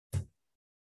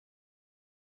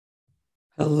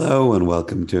Hello and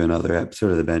welcome to another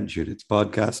episode of the Bench Units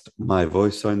podcast. My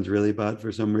voice sounds really bad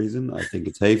for some reason. I think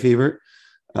it's hay fever.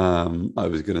 I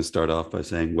was going to start off by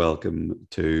saying welcome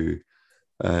to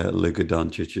Luka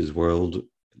Doncic's world.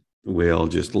 We all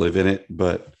just live in it,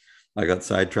 but I got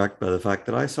sidetracked by the fact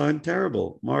that I sound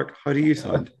terrible. Mark, how do you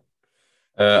sound?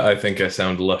 I think I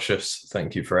sound luscious.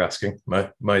 Thank you for asking.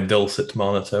 My dulcet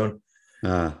monotone.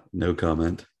 No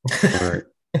comment. All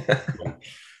right.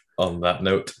 On that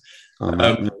note, On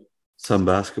that um, note, some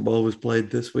basketball was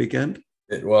played this weekend.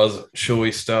 it was. Shall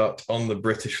we start on the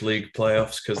British League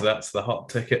playoffs because that's the hot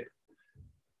ticket?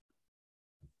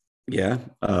 Yeah.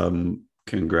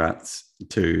 Congrats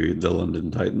to the London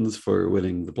Titans for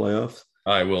winning the playoffs.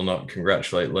 I will not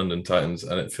congratulate London Titans,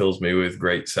 and it fills me with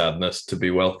great sadness to be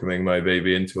welcoming my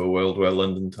baby into a world where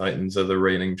London Titans are the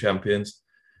reigning champions.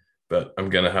 But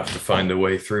I'm going to have to find a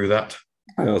way through that.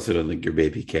 I also don't think your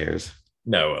baby cares.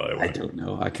 No, I don't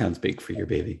know. I can't speak for your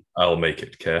baby. I'll make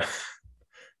it care.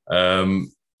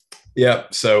 Yeah,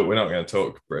 so we're not going to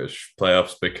talk British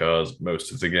playoffs because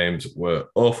most of the games were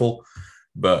awful,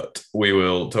 but we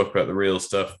will talk about the real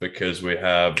stuff because we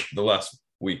have the last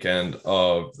weekend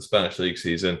of the Spanish League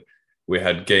season. We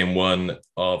had game one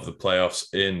of the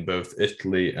playoffs in both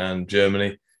Italy and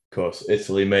Germany. Of course,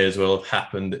 Italy may as well have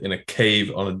happened in a cave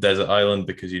on a desert island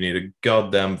because you need a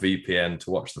goddamn VPN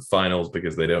to watch the finals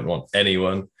because they don't want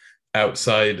anyone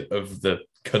outside of the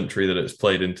country that it's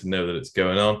played in to know that it's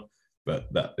going on.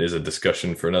 But that is a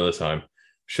discussion for another time.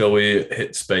 Shall we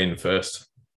hit Spain first?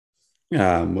 We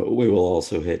will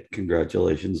also hit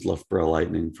congratulations, Loughborough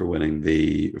Lightning, for winning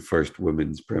the first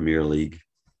Women's Premier League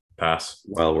Pass.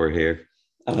 while we're here.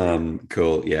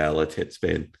 Cool. Yeah, let's hit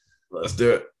Spain. Let's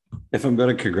do it. If I'm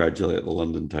going to congratulate the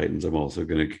London Titans, I'm also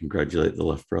going to congratulate the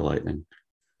Loughborough Lightning.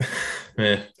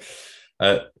 Yeah.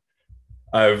 I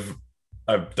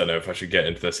don't know if I should get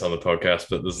into this on the podcast,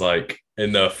 but there's like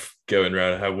enough going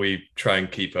around how we try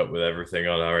and keep up with everything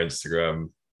on our Instagram.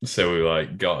 So we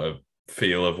like got a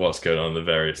feel of what's going on in the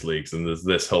various leagues. And there's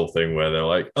this whole thing where they're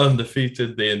like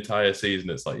undefeated the entire season.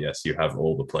 It's like, yes, you have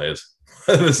all the players.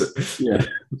 Yeah.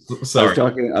 Sorry.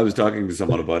 I was talking to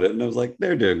someone about it and I was like,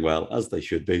 they're doing well, as they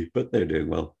should be, but they're doing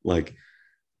well. But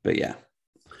yeah.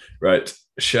 Right.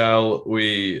 Shall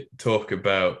we talk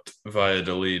about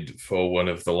Valladolid for one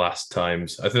of the last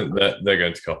times? I think that they're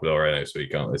going to Copa del Rey next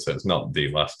week, aren't they? So it's not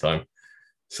the last time.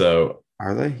 So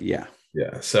Are they? Yeah.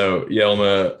 yeah. So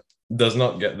Yelmer does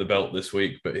not get the belt this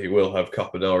week, but he will have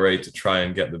Copa del Rey to try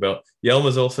and get the belt.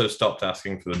 Yelmer's also stopped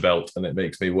asking for the belt, and it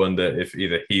makes me wonder if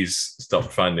either he's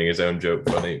stopped finding his own joke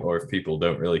funny or if people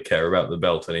don't really care about the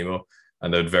belt anymore.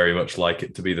 And I'd very much like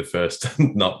it to be the first,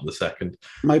 not the second.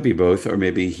 Might be both, or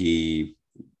maybe he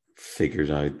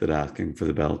figures out that asking for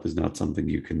the belt is not something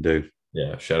you can do.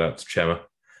 Yeah, shout out to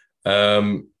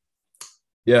Chema.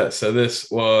 Yeah, so this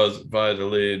was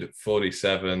Valladolid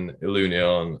 47,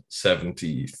 Ilunion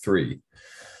 73.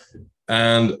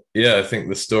 And yeah, I think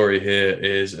the story here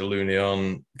is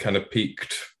Ilunion kind of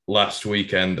peaked last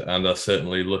weekend and are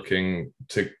certainly looking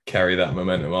to carry that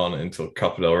momentum on until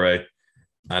Copa del Rey.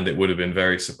 And it would have been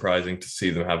very surprising to see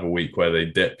them have a week where they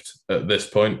dipped at this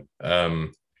point.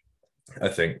 I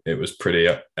think it was pretty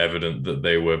evident that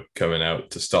they were coming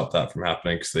out to stop that from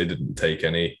happening because they didn't take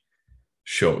any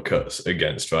shortcuts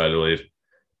against Valladolid.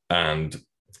 And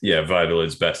yeah,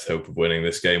 Valladolid's best hope of winning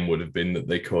this game would have been that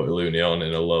they caught Ilunion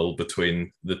in a lull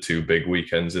between the two big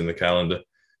weekends in the calendar.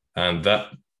 And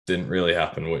that didn't really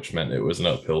happen, which meant it was an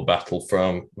uphill battle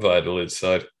from Valladolid's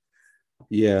side.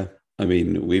 Yeah. I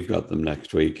mean, we've got them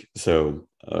next week. So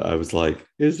I was like,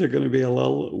 is there going to be a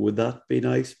lull? Would that be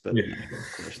nice? But yeah. No,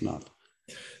 of course not.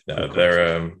 No,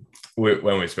 they're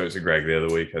when we spoke to Greg the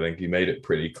other week, I think he made it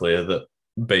pretty clear that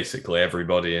basically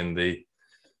everybody in the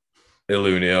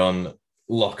Ilunion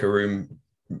locker room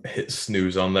hit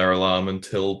snooze on their alarm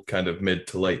until kind of mid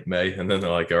to late May, and then they're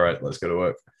like, "All right, let's go to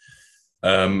work."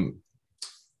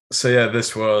 So yeah,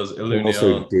 this was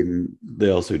Ilunion. They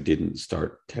also didn't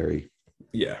start Terry.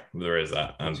 Yeah, there is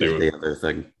that, and Which is the other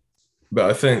thing. But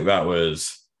I think that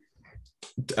was.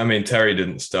 I mean, Terry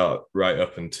didn't start right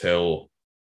up until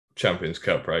Champions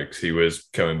Cup, right? Because he was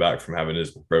coming back from having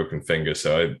his broken finger.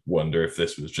 So I wonder if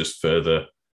this was just further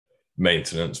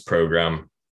maintenance program.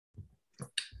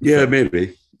 Yeah,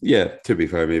 maybe. Yeah, to be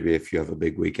fair, maybe if you have a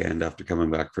big weekend after coming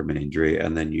back from an injury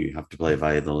and then you have to play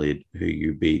Valladolid, who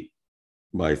you beat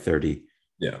by 30.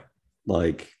 Yeah.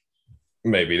 Like,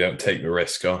 maybe don't take the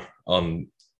risk on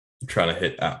trying to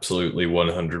hit absolutely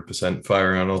 100%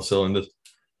 firing on all cylinders.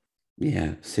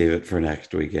 Yeah, save it for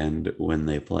next weekend when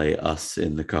they play us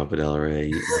in the Copa del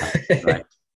Rey.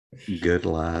 Good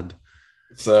lad.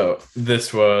 So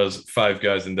this was five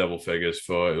guys in double figures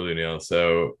for Ilunion.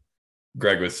 So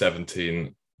Greg with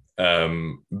 17,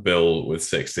 Bill with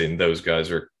 16. Those guys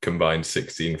are combined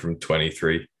 16 from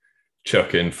 23.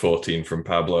 Chuck in 14 from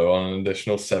Pablo on an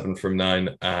additional 7 from 9.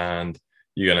 And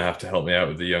you're going to have to help me out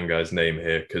with the young guy's name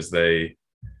here because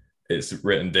it's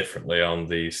written differently on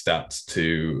the stats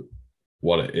to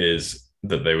what it is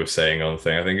that they were saying on the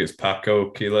thing. I think it's Paco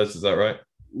Quiles. Is that right?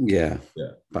 Yeah.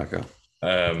 Yeah. Paco.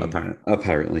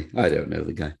 Apparently. I don't know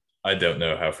the guy. I don't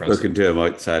know how Francis. Looking to him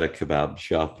outside a kebab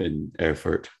shop in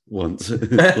Erfurt once.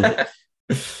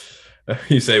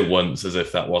 You say once as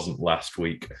if that wasn't last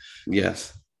week.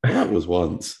 Yes. Well, that was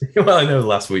once. Well, I know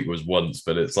last week was once,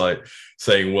 but it's like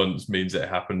saying once means it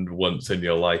happened once in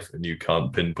your life and you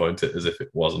can't pinpoint it as if it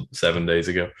wasn't 7 days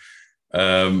ago.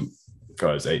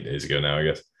 It's 8 days ago now, I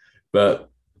guess. But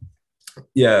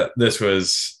yeah, this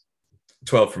was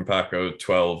 12 from Paco,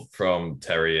 12 from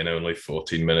Terry in only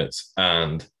 14 minutes.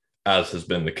 And as has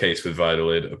been the case with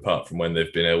Valladolid, apart from when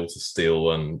they've been able to steal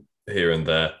one here and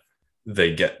there,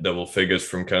 they get double figures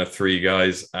from kind of three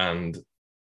guys and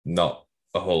not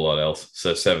a whole lot else.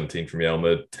 So 17 from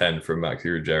Yelmer, 10 from Maxi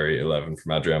Ruggieri, 11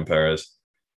 from Adrian Perez,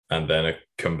 and then a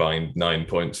combined 9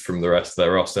 points from the rest of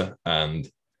their roster. And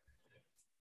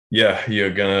yeah,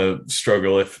 you're going to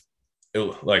struggle if,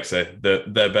 like I say,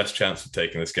 their best chance of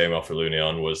taking this game off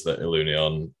Ilunion was that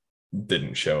Ilunion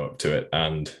didn't show up to it.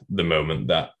 And the moment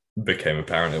that became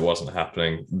apparent it wasn't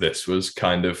happening, this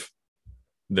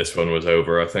one was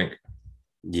over, I think.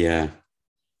 Yeah.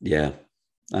 I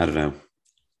don't know.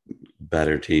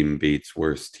 Better team beats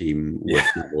worse team with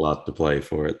a lot to play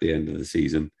for at the end of the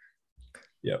season.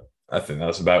 Yep. I think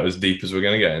that's about as deep as we're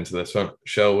going to get into this one.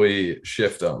 Shall we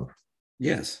shift on?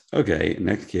 Yes. Okay.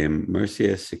 Next game,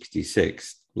 Murcia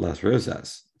 66, Las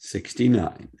Rosas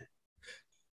 69.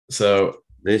 So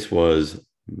this was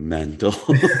mental.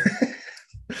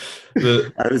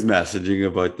 I was messaging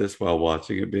about this while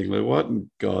watching it, being like, what in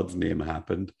God's name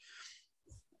happened?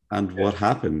 And what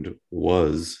happened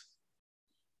was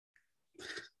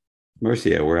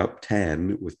Murcia were up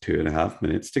 10 with 2.5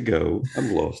 minutes to go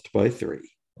and lost by 3.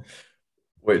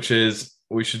 Which is,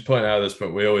 we should point out at this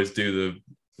point, we always do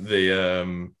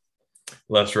the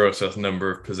Las Rosas number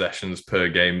of possessions per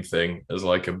game thing as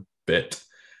like a bit.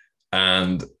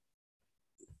 And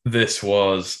this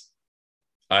was,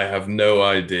 I have no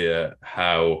idea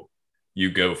how you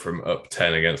go from up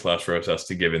 10 against Las Rosas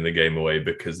to giving the game away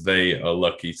because they are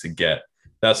lucky to get.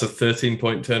 That's a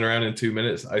 13-point turnaround in 2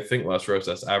 minutes. I think Las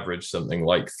Rosas averaged something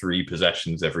like 3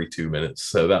 possessions every 2 minutes.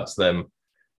 So that's them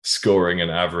scoring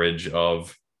an average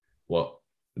of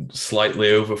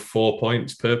slightly over 4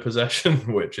 points per possession,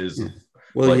 which is...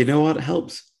 Well, you know what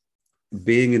helps?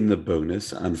 Being in the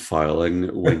bonus and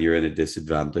fouling when you're in a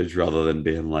disadvantage rather than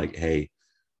being like, hey,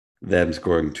 them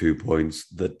scoring 2 points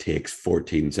that takes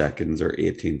 14 seconds or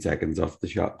 18 seconds off the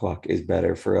shot clock is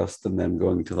better for us than them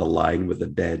going to the line with a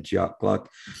dead shot clock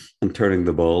and turning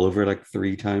the ball over like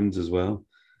 3 times as well.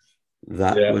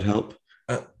 That would help.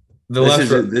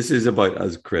 This is about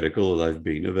as critical as I've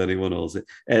been of anyone else.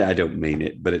 And I don't mean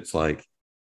it, but it's like,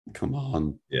 come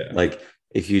on. Yeah. Like,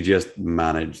 if you just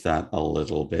manage that a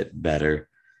little bit better,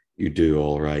 you do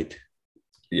all right.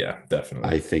 Yeah, definitely.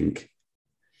 I think.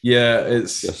 Yeah,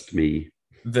 it's just me.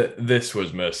 This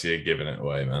was Murcia giving it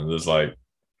away, man.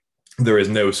 There is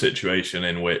no situation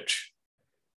in which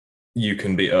you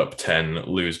can be up 10,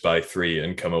 lose by 3,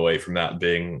 and come away from that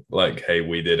being like, hey,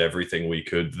 we did everything we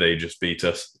could. They just beat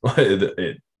us.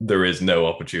 There is no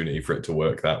opportunity for it to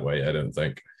work that way, I don't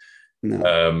think.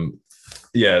 No.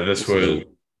 This was...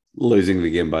 Losing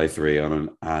the game by 3 on an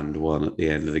and 1 at the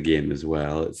end of the game as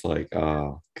well. It's like,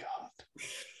 oh, God.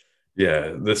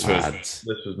 Yeah, this was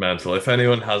mental. If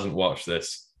anyone hasn't watched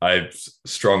this, I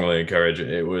strongly encourage it.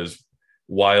 It was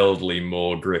wildly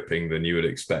more gripping than you would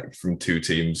expect from two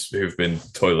teams who've been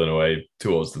toiling away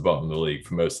towards the bottom of the league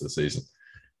for most of the season.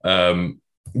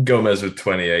 Gomez with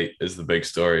 28 is the big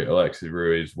story. Alexis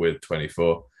Ruiz with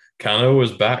 24. Cano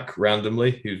was back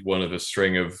randomly. He was one of a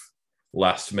string of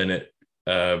last-minute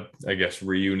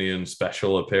reunion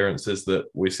special appearances that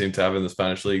we seem to have in the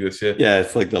Spanish league this year. Yeah,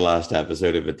 it's like the last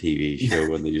episode of a TV show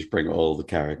when they just bring all the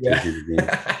characters in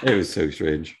again. It was so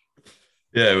strange.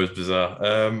 Yeah, it was bizarre.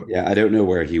 I don't know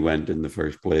where he went in the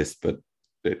first place, but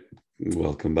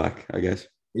welcome back, I guess.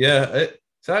 Yeah,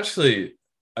 it's actually,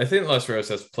 I think Las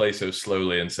Rosas play so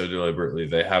slowly and so deliberately,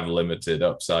 they have limited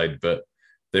upside, but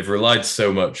they've relied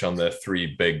so much on their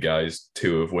 3 big guys,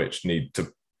 2 of which need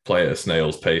to play at a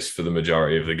snail's pace for the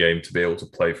majority of the game to be able to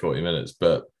play 40 minutes.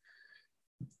 But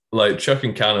like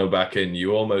chucking Cano back in,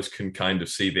 you almost can kind of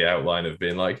see the outline of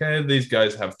being like, hey, these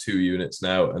guys have 2 units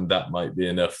now, and that might be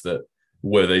enough that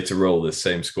were they to roll this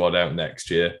same squad out next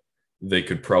year, they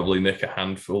could probably nick a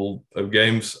handful of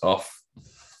games off.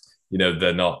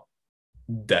 They're not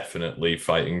definitely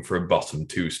fighting for a bottom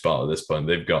 2 spot at this point.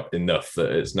 They've got enough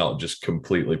that it's not just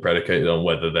completely predicated on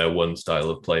whether their one style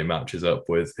of play matches up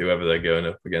with whoever they're going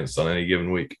up against on any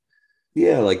given week.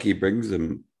 Yeah, like he brings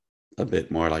them a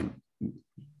bit more like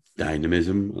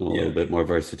dynamism, a little bit more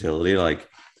versatility. Like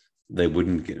they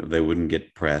wouldn't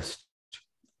get pressed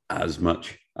as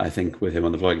much. I think with him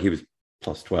on the floor, like he was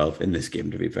plus 12 in this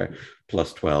game. To be fair,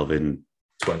 plus 12 in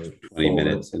 20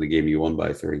 minutes in a game you won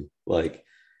by 3. Like,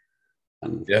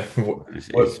 yeah,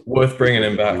 worth bringing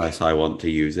him back. Unless I want to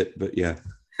use it, but yeah.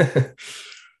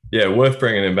 Yeah, worth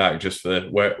bringing him back just for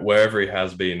wherever he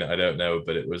has been. I don't know,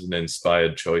 but it was an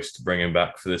inspired choice to bring him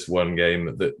back for this one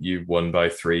game that you won by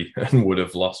 3 and would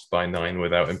have lost by 9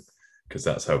 without him, because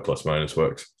that's how plus minus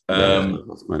works.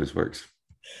 Plus minus works.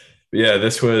 Yeah,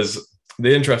 this was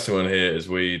the interesting one here. Is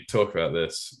we talk about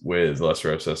this with Las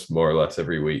Rosas more or less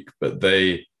every week, but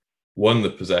they won the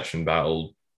possession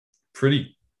battle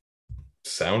pretty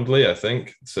soundly, I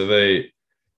think. So they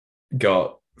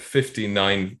got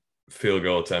 59 field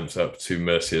goal attempts up to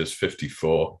Murcia's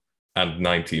 54 and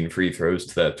 19 free throws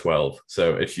to their 12.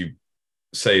 So if you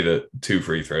say that 2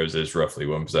 free throws is roughly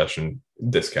 1 possession,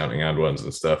 discounting and ones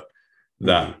and stuff,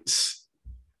 that's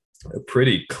a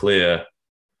pretty clear.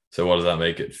 So what does that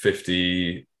make it?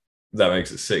 50, that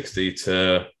makes it 60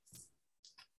 to,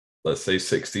 let's say,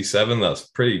 67. That's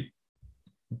pretty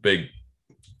big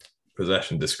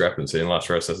possession discrepancy in Las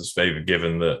Rosas' favor,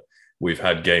 given that we've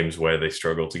had games where they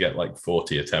struggle to get like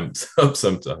 40 attempts up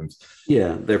sometimes.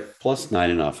 Yeah, they're plus 9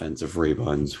 in offensive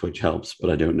rebounds, which helps, but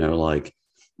I don't know, like,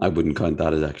 I wouldn't count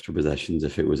that as extra possessions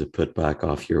if it was a putback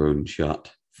off your own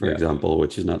shot, for example,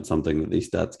 which is not something that these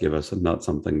stats give us and not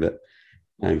something that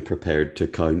I'm prepared to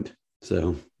count.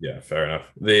 So yeah, fair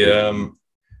enough.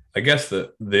 I guess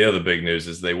that the other big news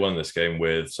is they won this game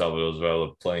with Salvador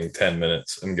Zuela playing 10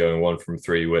 minutes and going 1 from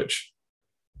 3, which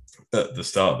at the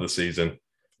start of the season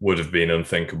would have been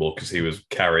unthinkable because he was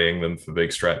carrying them for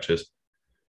big stretches.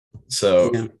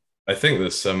 So I think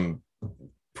there's some.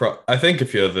 I think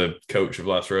if you're the coach of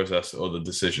Las Rosas or the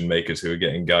decision makers who are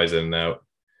getting guys in and out,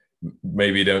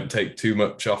 maybe don't take too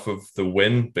much off of the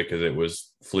win because it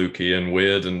was fluky and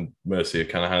weird and Murcia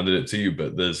kind of handed it to you.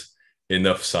 But there's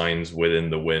enough signs within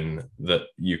the win that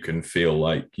you can feel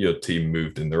like your team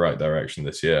moved in the right direction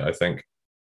this year, I think.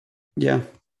 Yeah.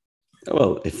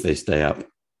 Well, if they stay up.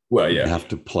 Well, yeah. They have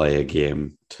to play a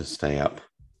game to stay up.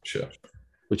 Sure.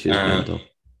 Which is mental.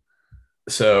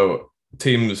 So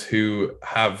teams who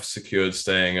have secured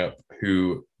staying up,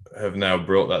 who have now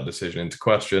brought that decision into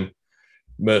question.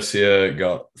 Murcia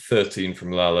got 13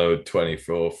 from Lalo,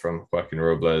 24 from Joaquin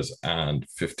Robles, and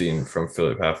 15 from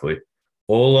Philip Hafley.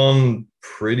 All on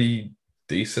pretty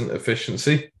decent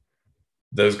efficiency.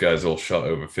 Those guys all shot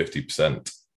over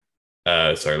 50%.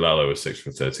 Lalo was 6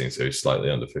 from 13, so he's slightly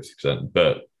under 50%.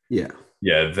 But yeah,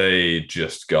 they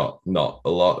just got not a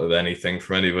lot of anything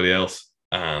from anybody else.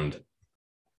 And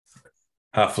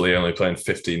Hafley only playing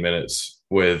 15 minutes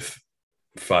with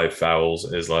 5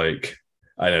 fouls is like,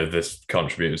 I know this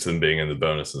contributes to them being in the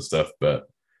bonus and stuff, but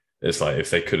it's like if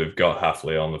they could have got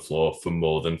Hafley on the floor for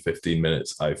more than 15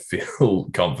 minutes, I feel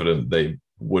confident they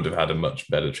would have had a much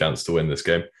better chance to win this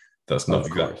game. That's not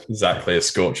exactly a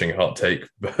scorching hot take,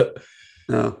 but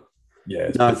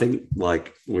I think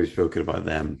like we've spoken about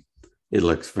them, it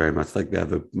looks very much like they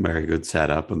have a very good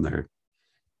setup and they're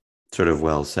sort of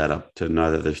well set up to, now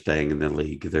that they're staying in the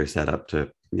league, they're set up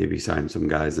to maybe sign some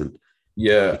guys and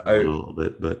a little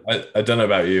bit. But I don't know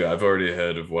about you. I've already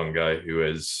heard of one guy who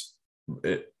is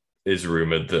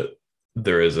rumored that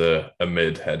there is a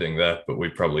mid heading there, but we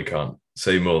probably can't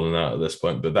say more than that at this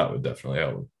point, but that would definitely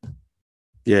help.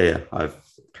 Yeah, I've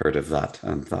heard of that,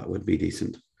 and that would be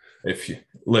decent. If you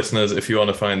listeners, if you want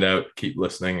to find out, keep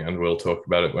listening, and we'll talk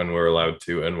about it when we're allowed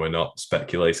to, and we're not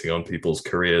speculating on people's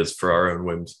careers for our own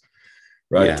whims.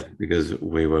 Right? Yeah, because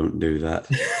we won't do that.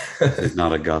 It's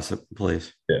not a gossip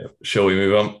place. Yeah. Shall we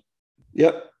move on?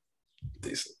 Yep.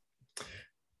 Decent.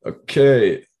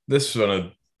 Okay. This was one of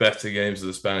the better games of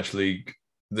the Spanish League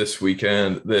this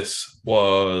weekend. This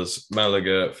was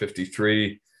Malaga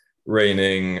 53,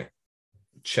 reigning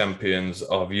champions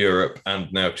of Europe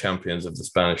and now champions of the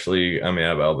Spanish League,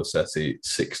 Amiab Albacete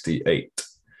 68.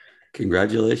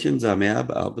 Congratulations, Amiab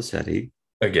Albacete.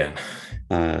 Again.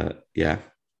 Yeah.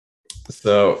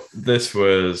 So this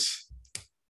kind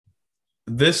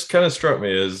of struck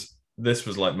me as this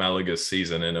was like Malaga's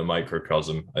season in a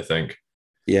microcosm, I think.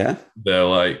 Yeah. They're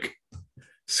like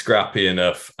scrappy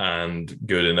enough and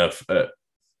good enough at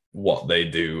what they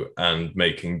do and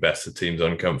making better teams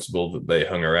uncomfortable that they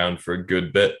hung around for a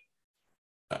good bit.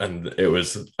 And it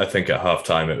was, I think at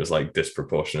halftime, it was like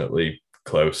disproportionately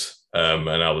close. And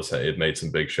Albacete had made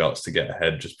some big shots to get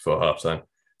ahead just before halftime.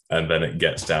 And then it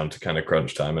gets down to kind of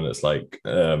crunch time, and it's like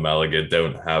Malaga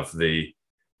don't have the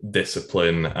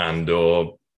discipline and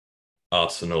or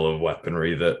arsenal of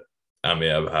weaponry that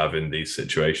Amiab have in these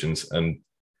situations, and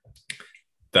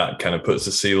that kind of puts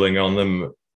a ceiling on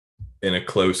them in a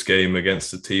close game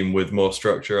against a team with more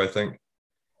structure, I think.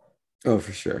 Oh,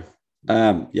 for sure.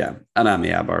 Yeah, and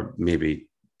Amiab are maybe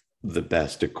the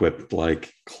best equipped,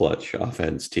 like clutch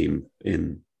offense team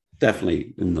in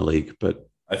definitely in the league. But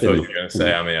I thought you were going to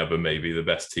say Amiab are maybe the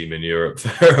best team in Europe.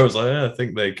 There, I was like, I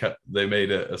think they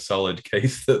made a solid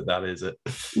case that is it.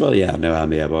 Well, yeah, no,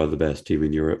 Amiab are the best team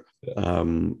in Europe,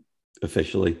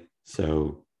 officially.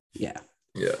 So yeah,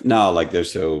 no, like they're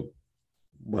so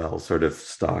well sort of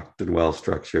stocked and well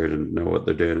structured and know what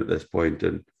they're doing at this point,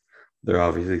 and they're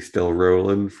obviously still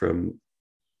rolling from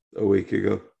a week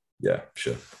ago. Yeah,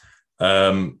 sure.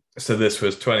 So this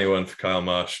was 21 for Kyle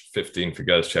Marsh, 15 for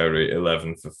Gaz Chowdhury,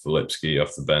 11 for Filipski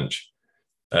off the bench,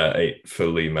 8 for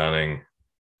Lee Manning,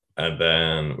 and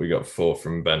then we got 4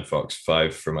 from Ben Fox,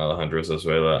 5 from Alejandro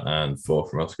Zazuela, and 4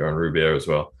 from Oscar and Rubio as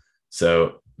well.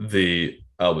 So the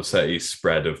Albacete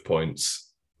spread of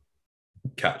points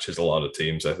catches a lot of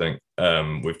teams, I think.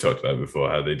 We've talked about before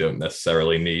how they don't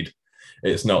necessarily need.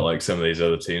 It's not like some of these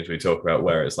other teams we talk about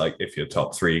where it's like if your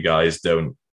top 3 guys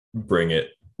don't bring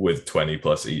it with 20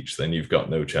 plus each, then you've got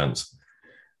no chance.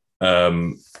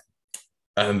 And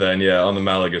then, on the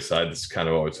Malaga side, this is kind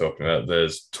of what we're talking about.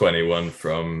 There's 21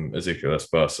 from Ezequiel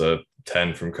Esparza,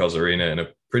 10 from Cosarina in a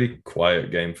pretty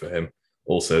quiet game for him.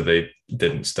 Also, they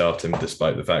didn't start him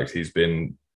despite the fact he's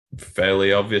been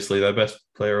fairly obviously their best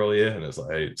player all year. And it's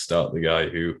like, hey, start the guy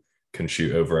who can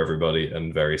shoot over everybody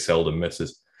and very seldom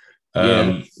misses.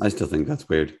 I still think that's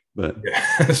weird, but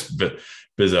it's a bit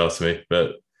bizarre to me.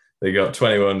 But they got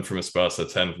 21 from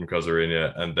Esparza, 10 from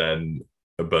Cosarina, and then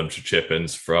a bunch of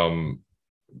chip-ins from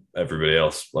everybody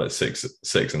else, like 6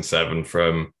 and 7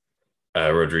 from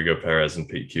Rodrigo Perez and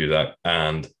Pete Cusack.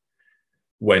 And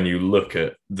when you look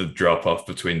at the drop-off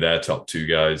between their top 2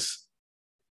 guys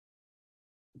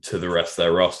to the rest of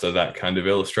their roster, that kind of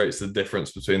illustrates the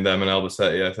difference between them and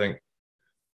Albacete, I think.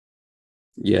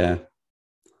 Yeah.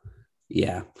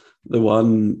 The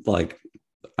one, like,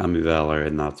 Amivel are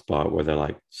in that spot where they're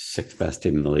like 6th best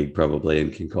team in the league probably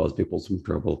and can cause people some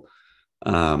trouble.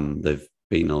 They've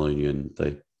beaten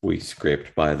Ilunion. We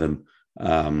scraped by them.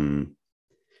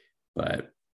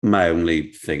 But my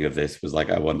only thing of this was like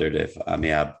I wondered if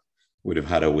Amiab would have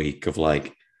had a week of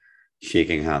like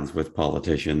shaking hands with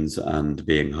politicians and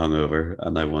being hungover,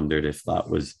 and I wondered if that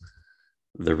was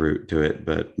the route to it.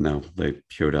 But no, they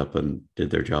showed up and did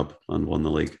their job and won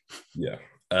the league.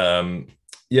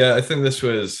 I think this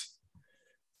was.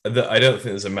 I don't think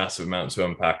there's a massive amount to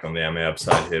unpack on the Amiab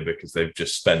side here because they've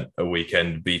just spent a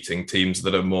weekend beating teams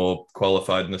that are more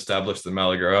qualified and established than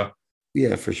Malaga are.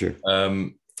 Yeah, for sure.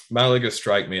 Malaga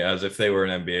strike me as if they were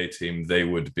an NBA team, they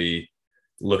would be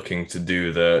looking to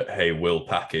do the, hey, we'll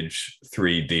package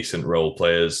 3 decent role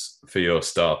players for your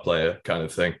star player kind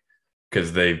of thing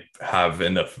because they have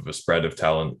enough of a spread of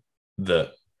talent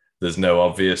that there's no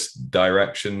obvious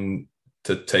direction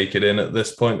to take it in at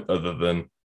this point other than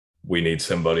we need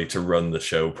somebody to run the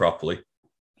show properly.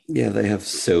 Yeah, they have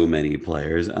so many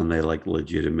players and they like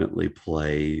legitimately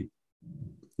play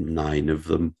 9 of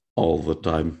them all the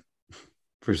time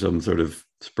for some sort of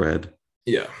spread.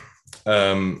 Yeah.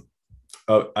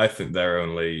 I think they're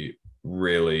only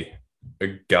really a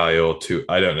guy or 2.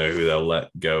 I don't know who they'll let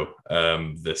go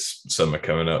this summer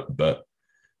coming up, but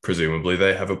presumably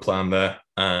they have a plan there.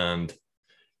 And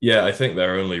I think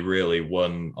they're only really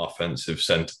one offensive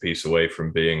centerpiece away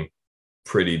from being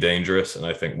pretty dangerous. And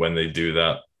I think when they do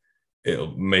that,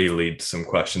 it may lead to some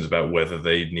questions about whether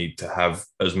they need to have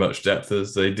as much depth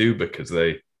as they do because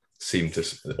they seem to,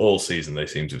 all season, they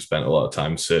seem to have spent a lot of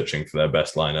time searching for their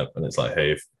best lineup. And it's like,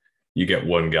 hey, if you get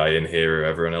one guy in here who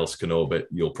everyone else can orbit,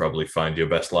 you'll probably find your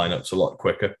best lineups a lot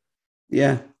quicker.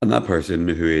 Yeah. And that person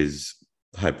who is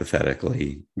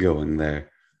hypothetically going there,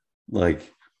 like,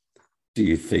 do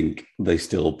you think they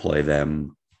still play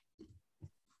them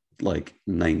like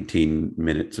 19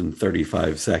 minutes and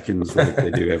 35 seconds like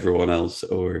they do everyone else,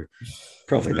 or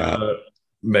probably not?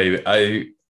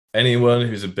 Maybe. Anyone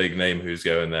who's a big name who's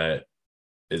going there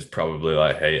is probably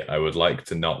like, hey, I would like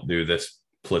to not do this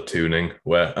platooning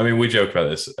where, I mean, we joke about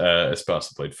this.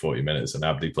 Esparza played 40 minutes and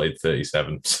Abdi played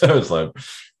 37. So it's like,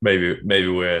 maybe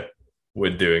we're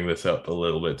we're doing this up a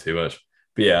little bit too much.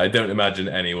 But yeah, I don't imagine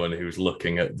anyone who's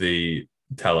looking at the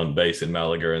talent base in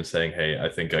Malaga and saying, hey, I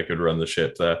think I could run the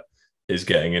ship there, is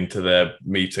getting into their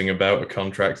meeting about a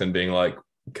contract and being like,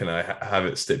 can I have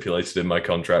it stipulated in my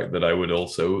contract that I would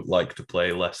also like to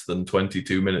play less than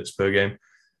 22 minutes per game?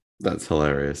 That's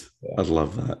hilarious. Yeah. I'd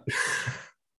love that.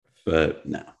 But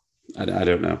no, I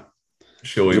don't know.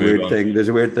 Shall we move on? There's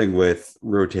a weird thing with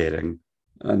rotating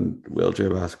and wheelchair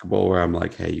basketball where I'm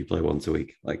like, hey, you play once a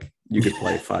week. Like you could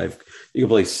play you could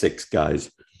play 6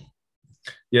 guys.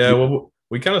 Yeah, well,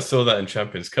 we kind of saw that in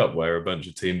Champions Cup where a bunch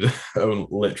of teams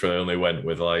literally only went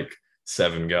with like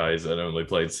 7 guys and only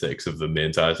played 6 of them the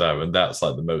entire time. And that's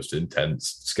like the most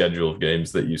intense schedule of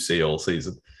games that you see all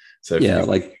season. So yeah,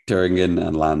 like Thuringen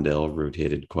and Landale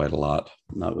rotated quite a lot.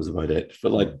 And that was about it.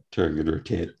 But like Thuringen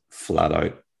rotate flat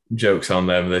out. Jokes on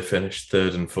them. They finished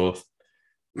 3rd and 4th.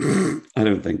 I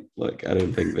don't think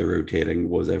the rotating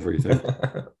was everything.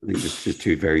 I think it's just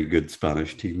 2 very good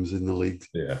Spanish teams in the league.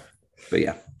 Yeah. But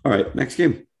yeah. All right, next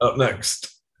game. Up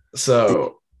next.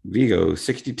 So Vigo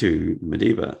 62,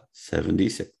 Madiba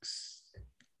 76.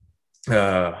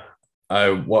 I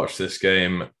watched this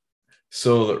game,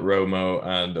 saw that Romo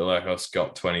and Alejos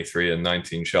got 23 and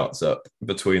 19 shots up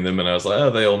between them, and I was like,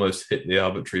 oh, they almost hit the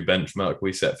arbitrary benchmark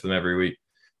we set for them every week.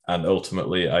 And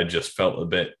ultimately, I just felt a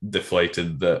bit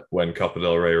deflated that when Copa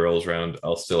del Rey rolls around,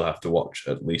 I'll still have to watch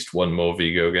at least one more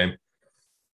Vigo game.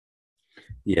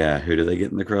 Yeah, who do they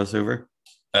get in the crossover?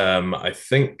 I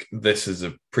think this is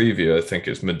a preview. I think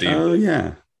it's Madiba. Oh,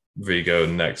 yeah. Vigo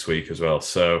next week as well.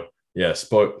 So, yeah,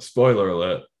 spoiler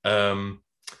alert.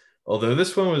 Although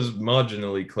this one was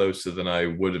marginally closer than I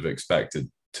would have expected,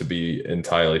 to be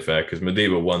entirely fair, because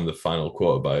Madiba won the final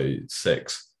quarter by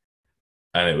 6.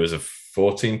 And it was a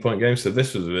 14-point game. So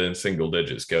this was within single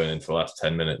digits going into the last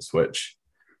 10 minutes, which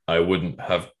I wouldn't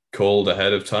have called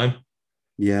ahead of time.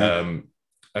 Yeah.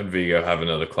 And Vigo have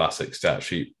another classic stat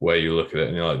sheet where you look at it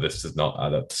and you're like, this does not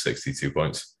add up to 62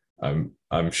 points.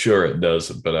 I'm sure it does,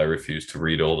 but I refuse to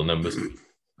read all the numbers.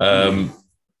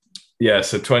 Yeah,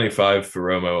 so 25 for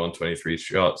Romo on 23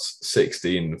 shots,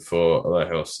 16 for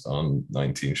Alejos on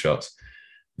 19 shots.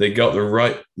 They got the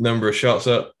right number of shots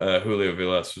up. Julio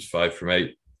Vilas was 5 from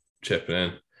 8, chipping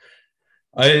in.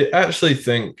 I actually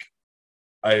think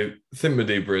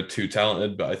Madiba are too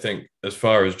talented, but I think as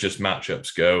far as just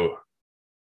matchups go,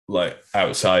 like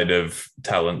outside of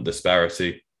talent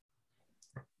disparity,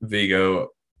 Vigo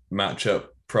matchup,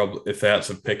 probably if they had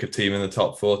to pick a team in the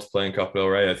top 4 to play in Copa del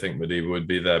Rey, I think Madiba would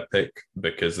be their pick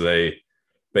because they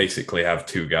basically have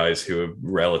 2 guys who are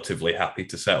relatively happy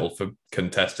to settle for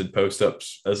contested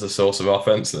post-ups as a source of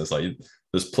offense. And it's like,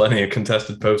 there's plenty of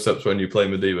contested post-ups when you play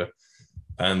Madiba.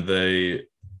 And they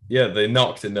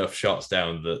knocked enough shots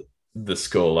down that the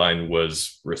scoreline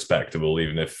was respectable,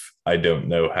 even if I don't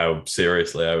know how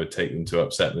seriously I would take them to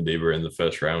upset Madiba in the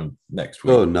first round next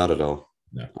week. Oh, not at all.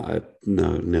 No.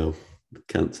 No.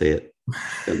 Can't say it.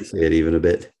 Can't say it even a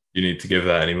bit. You need to give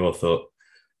that any more thought.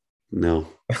 No.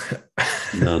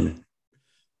 None.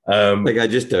 I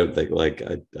just don't think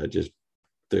I just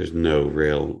there's no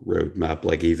real roadmap.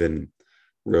 Like even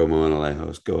Romo and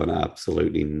Alejos going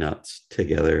absolutely nuts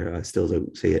together. I still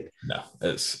don't see it. No,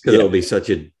 it's because it'll be such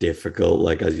a difficult,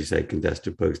 like as you say,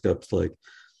 contested post ups. Like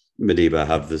Madiba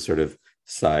have the sort of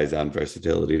size and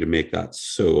versatility to make that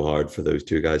so hard for those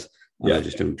 2 guys. And I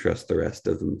just don't trust the rest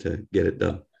of them to get it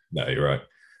done. No, you're right.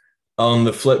 On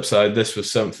the flip side, this was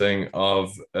something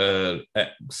of an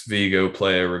ex-Vigo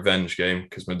player revenge game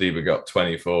because Madiba got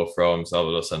 24 from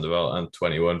Salvador Sandoval and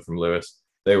 21 from Lewis.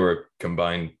 They were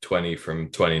combined 20 from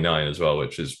 29 as well,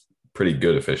 which is pretty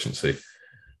good efficiency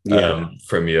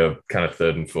from your kind of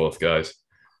 3rd and 4th guys.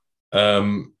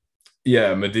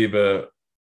 Madiba,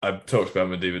 I've talked about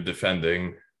Madiba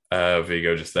defending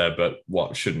Vigo just there, but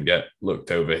what shouldn't get looked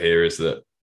over here is that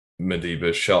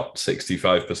Madiba shot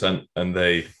 65% and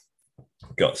they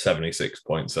got 76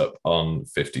 points up on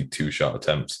 52 shot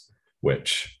attempts,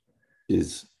 which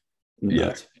is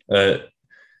nuts.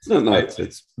 It's not nuts.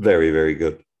 It's very, very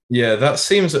good. Yeah, that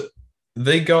seems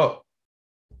they got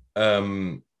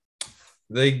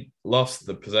they lost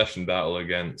the possession battle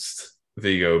against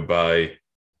Vigo by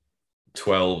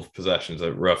 12 possessions,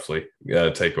 roughly,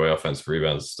 take away offensive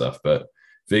rebounds and stuff. But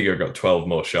Vigo got 12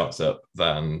 more shots up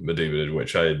than Madiba did,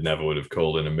 which I never would have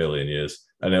called in a million years.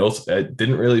 And it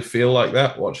didn't really feel like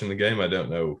that watching the game. I don't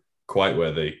know quite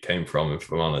where they came from,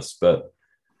 if I'm honest. But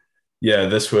yeah,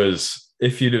 this was,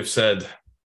 if you'd have said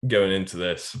going into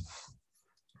this,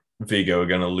 Vigo are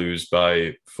going to lose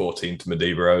by 14 to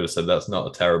Madiba, I would have said that's not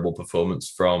a terrible performance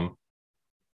from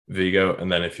Vigo.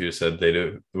 And then if you said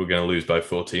were going to lose by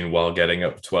 14 while getting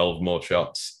up 12 more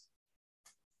shots,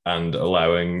 and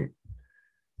allowing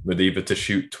Madiba to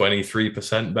shoot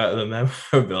 23% better than them.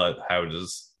 I'd be like,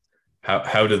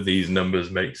 how do these numbers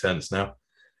make sense now?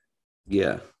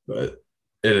 Yeah. But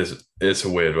it's a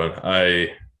weird one.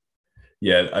 I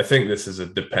think this is a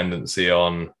dependency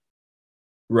on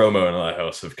Romo and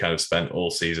Lighthouse have kind of spent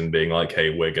all season being like, hey,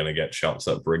 we're going to get shots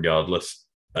up regardless.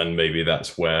 And maybe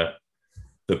that's where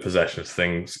the possessions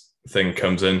thing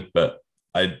comes in. But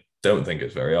I don't think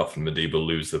it's very often Madiba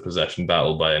lose the possession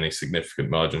battle by any significant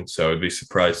margin. So I'd be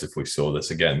surprised if we saw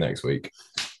this again next week.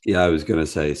 Yeah, I was going to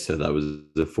say, so that was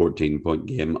a 14-point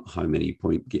game. How many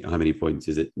points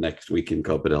is it next week in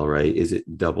Copa del Rey? Is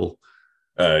it double?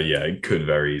 It could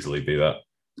very easily be that.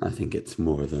 I think it's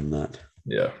more than that.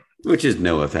 Yeah. Which is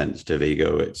no offense to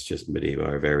Vigo. It's just Madiba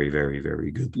are very, very,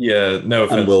 very good. Yeah, no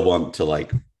offense. And will want to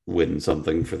win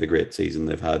something for the great season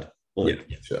they've had. Yeah,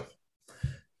 sure.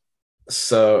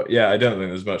 So, I don't think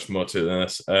there's much more to it than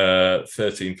this.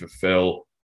 13 for Phil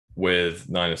with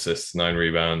 9 assists, 9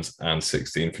 rebounds, and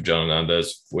 16 for John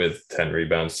Hernandez with 10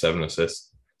 rebounds, 7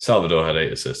 assists. Salvador had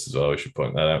 8 assists as well. We should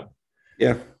point that out.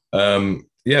 Yeah.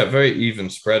 Very even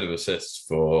spread of assists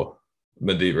for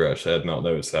Madiba. Actually, I had not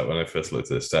noticed that when I first looked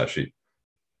at the stat sheet.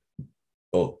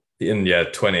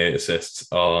 28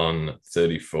 assists on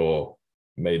 34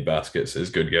 made baskets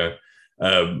is good going.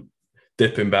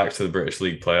 Dipping back to the British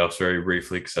League playoffs very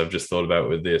briefly, because I've just thought about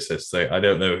with the assists thing. I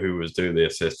don't know who was doing the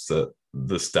assists at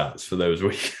the stats for those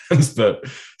weekends, but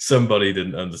somebody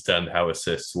didn't understand how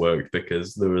assists worked,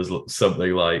 because there was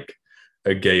something like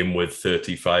a game with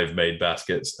 35 made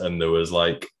baskets and there was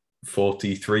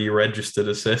 43 registered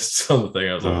assists on the thing.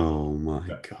 I was like, oh my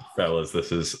God, fellas,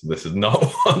 this is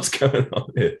not what's going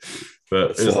on here.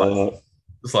 But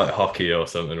it's like hockey or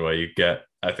something where you get,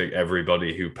 I think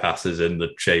everybody who passes in the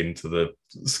chain to the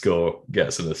score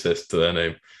gets an assist to their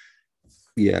name.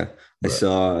 Yeah. I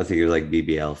think it was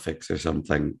BBL Fix or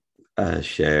something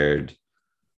shared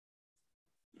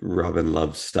Robin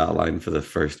Love's stat line for the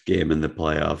first game in the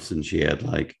playoffs, and she had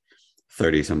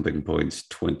 30-something points,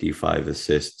 25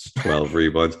 assists, 12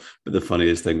 rebounds. But the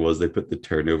funniest thing was they put the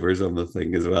turnovers on the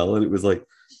thing as well, and it was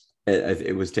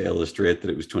it was to illustrate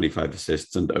that it was 25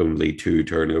 assists and only 2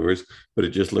 turnovers, but it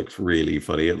just looks really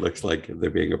funny. It looks like they're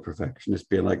being a perfectionist,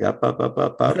 being up,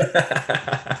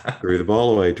 threw the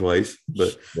ball away twice.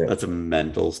 But that's a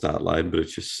mental stat line, but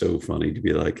it's just so funny to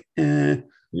be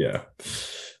Yeah.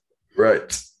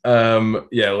 Right.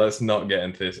 Let's not get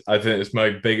into this. I think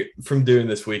it's from doing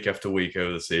this week after week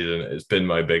over the season, it's been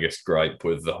my biggest gripe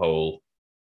with the whole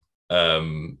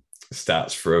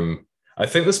stats from, I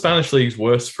think the Spanish league's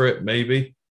worse for it,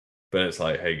 maybe, but it's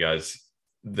hey guys,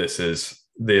 this is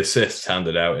the assists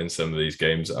handed out in some of these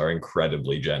games are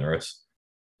incredibly generous.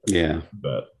 Yeah,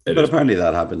 but apparently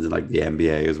that happens in the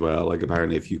NBA as well.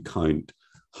 Apparently, if you count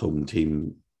home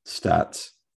team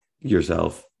stats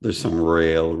yourself, there's some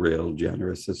real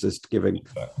generous assist giving.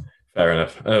 Fair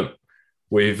enough.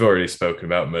 We've already spoken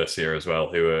about Mercier as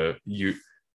well, who are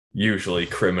usually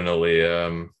criminally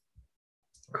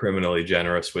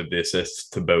generous with the assists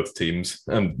to both teams,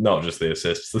 and not just the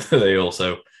assists. They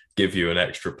also give you an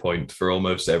extra point for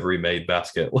almost every made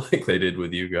basket, like they did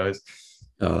with you guys.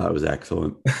 Oh, that was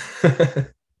excellent.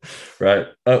 Right,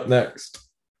 up next,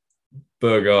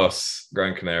 Burgos,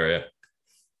 Gran Canaria.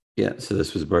 Yeah, so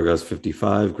this was Burgos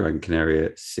 55, Gran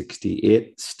Canaria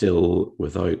 68, still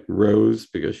without Rose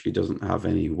because she doesn't have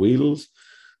any wheels.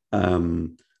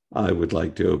 I would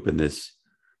like to open this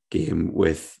game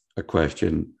with a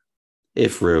question.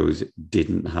 If Rose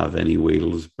didn't have any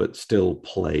wheels but still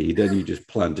played and you just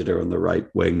planted her on the right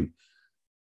wing,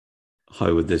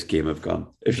 how would this game have gone?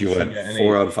 If you went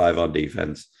 4 on 5 on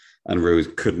defense and Rose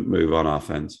couldn't move on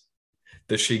offense.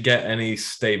 Does she get any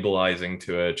stabilizing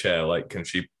to her chair? Can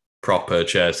she prop her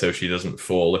chair so she doesn't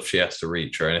fall if she has to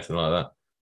reach or anything like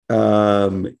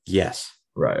that? Yes.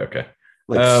 Right, okay.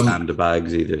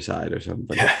 Sandbags either side or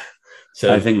something. Yeah.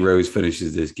 So I think Rose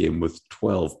finishes this game with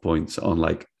 12 points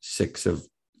on 6 of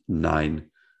 9.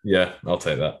 Yeah, I'll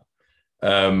take that.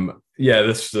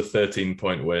 This was a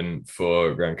 13-point win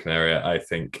for Gran Canaria. I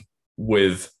think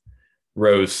with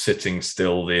Rose sitting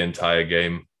still the entire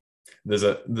game, there's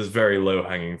very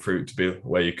low-hanging fruit to be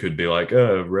where you could be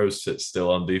Rose sits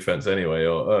still on defense anyway,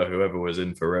 or whoever was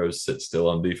in for Rose sits still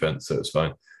on defense, so it's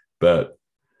fine. But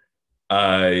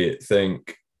I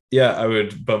think, I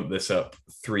would bump this up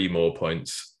 3 more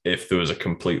points if there was a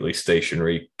completely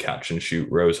stationary catch and shoot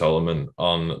Rose Holloman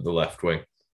on the left wing.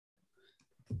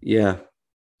 Yeah.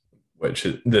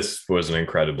 This was an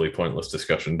incredibly pointless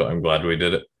discussion, but I'm glad we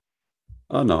did it.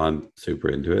 Oh, no, I'm super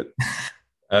into it.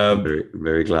 I'm very,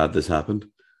 very glad this happened.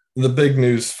 The big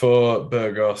news for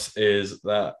Burgos is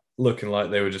that looking like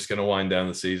they were just going to wind down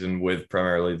the season with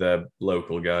primarily their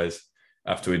local guys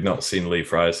after we'd not seen Lee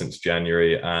Fryer since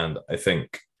January. And I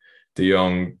think De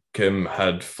Jong Kim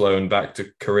had flown back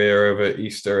to Korea over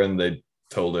Easter, and they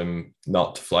told him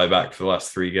not to fly back for the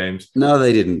last 3 games. No,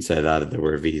 they didn't say that. There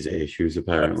were visa issues,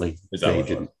 apparently. Is that they what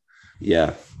didn't.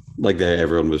 Yeah, like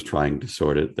everyone was trying to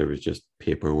sort it. There was just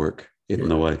paperwork in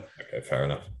the way. Okay, fair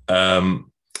enough.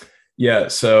 Yeah,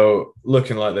 so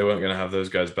looking like they weren't going to have those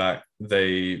guys back.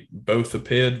 They both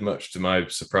appeared, much to my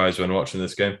surprise when watching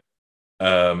this game.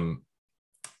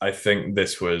 I think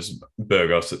this was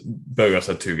Burgos. Burgos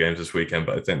had 2 games this weekend,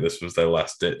 but I think this was their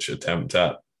last-ditch attempt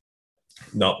at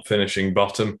not finishing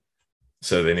bottom.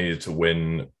 So they needed to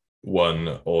win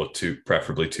 1 or 2,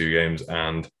 preferably 2 games.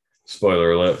 And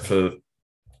spoiler alert, for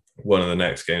one of the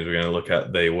next games we're going to look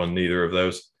at, they won neither of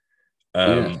those.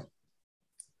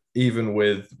 Even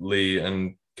with Lee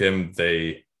and Kim,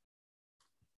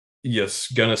 you're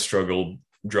going to struggle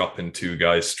dropping 2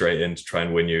 guys straight in to try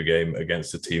and win you a game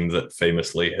against a team that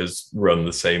famously has run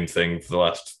the same thing for the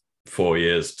last 4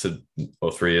 years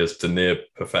or 3 years to near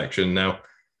perfection now,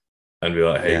 and be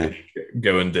like, hey,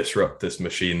 go and disrupt this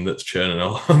machine that's churning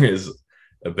along is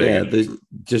a big... Yeah, there's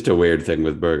just a weird thing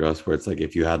with Burgos where it's like,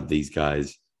 if you had these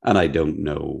guys, and I don't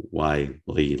know why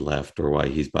Lee left or why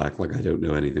he's back, like I don't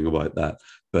know anything about that,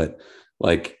 but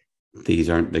like, these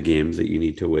aren't the games that you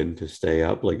need to win to stay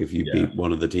up. Like if you beat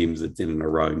one of the teams that's in and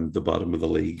around the bottom of the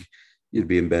league, you'd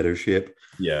be in better shape.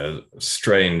 Yeah,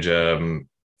 strange.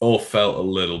 All felt a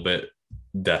little bit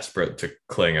desperate to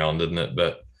cling on, didn't it?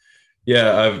 But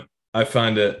yeah, I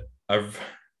find it. I've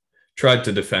tried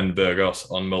to defend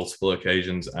Burgos on multiple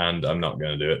occasions, and I'm not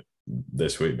going to do it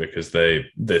this week because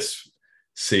this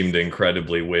seemed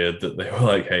incredibly weird that they were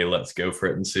like, hey, let's go for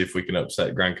it and see if we can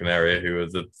upset Gran Canaria, who are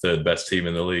the 3rd best team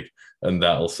in the league, and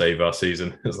that'll save our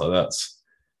season. It's like, that's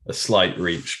a slight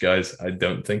reach, guys. I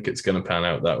don't think it's going to pan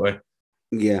out that way.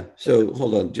 Yeah. So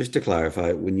hold on, just to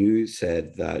clarify, when you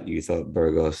said that you thought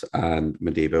Burgos and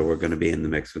Madiba were going to be in the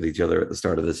mix with each other at the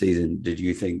start of the season, did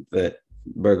you think that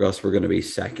Burgos were going to be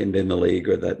second in the league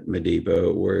or that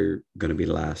Madiba were going to be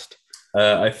last?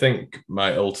 I think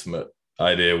my ultimate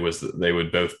idea was that they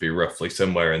would both be roughly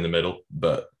somewhere in the middle,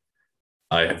 but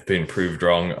I have been proved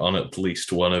wrong on at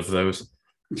least one of those.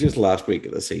 Just last week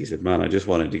of the season, man, I just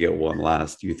wanted to get one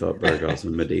last. You thought Burgos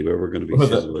and Madiba were going to be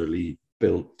similarly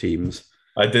built teams.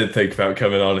 I did think about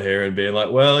coming on here and being like,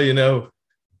 well,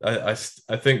 I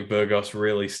think Burgos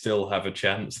really still have a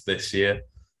chance this year.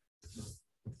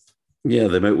 Yeah,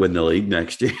 they might win the league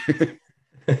next year.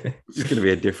 It's going to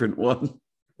be a different one.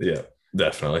 Yeah.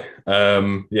 Definitely.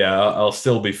 I'll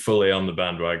still be fully on the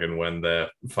bandwagon when they're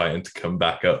fighting to come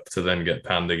back up to then get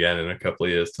panned again in a couple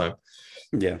of years' time.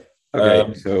 Yeah.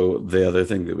 Okay. So the other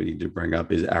thing that we need to bring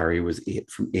up is Ari was 8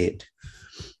 from 8.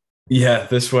 Yeah,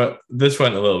 this went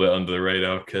a little bit under the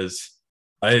radar because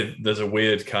there's a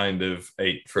weird kind of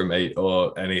 8 from 8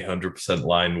 or any 100%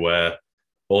 line where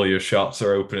all your shots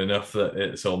are open enough that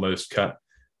it's almost cut.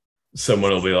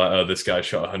 Someone will be like, oh, this guy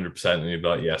shot 100%. And you'd be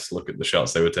like, yes, look at the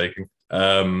shots they were taking.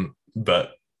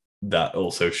 But that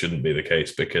also shouldn't be the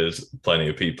case because plenty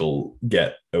of people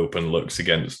get open looks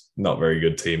against not very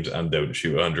good teams and don't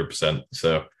shoot 100%.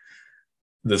 So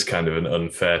there's kind of an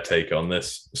unfair take on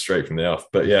this straight from the off.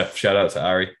 But yeah, shout out to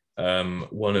Ari.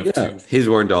 One of 2. His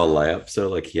weren't all layups. So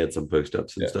like he had some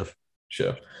post-ups and stuff.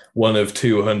 Sure. One of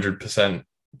 200%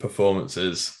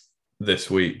 performances this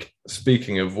week.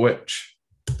 Speaking of which,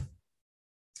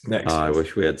 I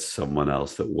wish we had someone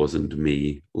else that wasn't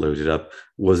me loaded up.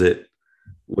 Was it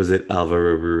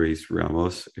Alvaro Ruiz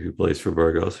Ramos, who plays for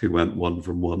Burgos, who went 1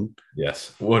 from 1?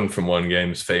 Yes, 1 from 1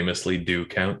 games famously do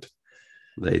count.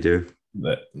 They do.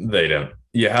 They don't.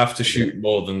 You have to shoot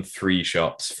more than 3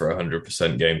 shots for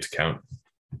 100% game to count.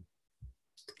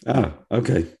 Ah,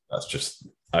 okay. That's just,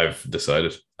 I've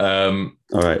decided. All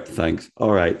right, thanks.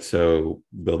 All right, so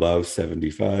Bilbao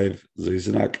 75,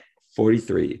 Zuzenak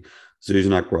 43.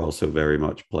 Zuzenak were also very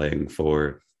much playing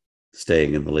for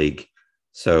staying in the league.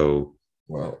 So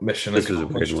mission this was a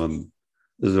weird one.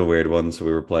 This is a weird one. So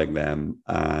we were playing them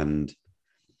and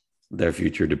their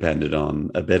future depended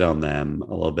on a bit on them,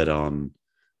 a little bit on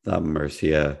that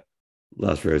Murcia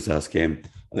Las Rosas game.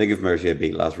 I think if Murcia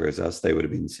beat Las Rosas, they would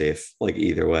have been safe, like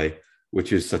either way,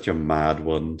 which is such a mad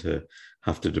one to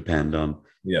have to depend on.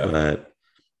 Yeah. But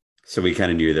so we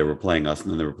kind of knew they were playing us and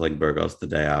then they were playing Burgos the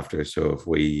day after. So if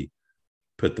we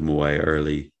put them away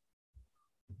early,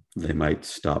 they might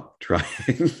stop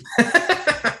trying.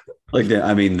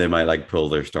 They might like pull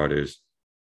their starters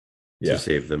to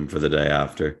save them for the day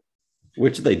after,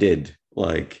 which they did.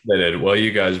 They did. Well,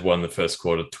 you guys won the first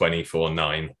quarter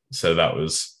 24-9. So that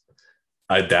was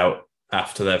I doubt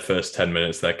after their first 10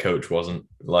 minutes, their coach wasn't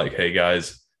like, hey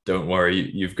guys, don't worry,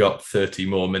 you've got 30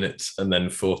 more minutes and then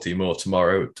 40 more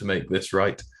tomorrow to make this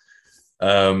right.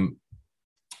 Um,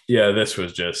 yeah, this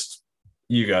was just,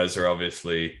 you guys are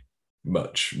obviously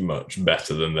much, much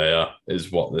better than they are, is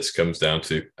what this comes down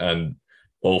to. And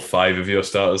all 5 of your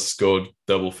starters scored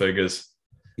double figures.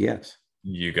 Yes.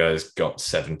 You guys got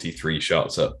 73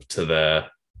 shots up to their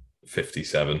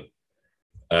 57.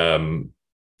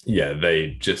 Yeah,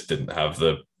 they just didn't have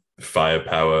the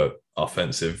firepower,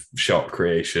 offensive shot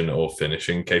creation, or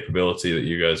finishing capability that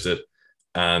you guys did.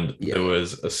 And there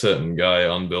was a certain guy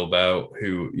on Bilbao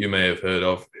who you may have heard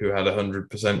of who had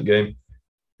 100% game.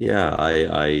 Yeah,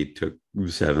 I took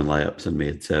 7 layups and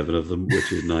made 7 of them,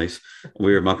 which is nice.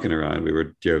 We were mucking around, we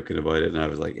were joking about it, and I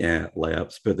was like, yeah,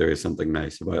 layups, but there is something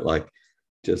nice about like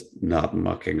just not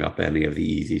mucking up any of the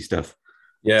easy stuff.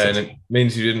 Yeah, and it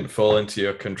means you didn't fall into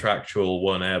your contractual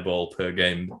 1 air ball per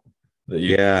game that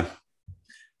you. Yeah.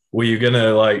 Were you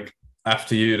gonna like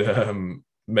after you'd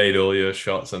made all your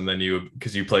shots and then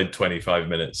because you played 25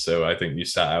 minutes, so I think you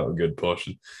sat out a good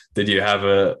portion. Did you have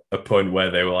a point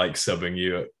where they were like subbing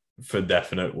you for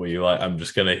definite? Were you like, I'm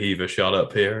just gonna heave a shot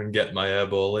up here and get my air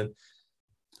ball in?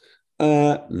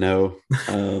 No.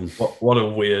 What a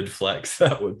weird flex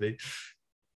that would be.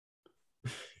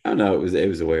 I don't know. It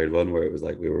was a weird one where it was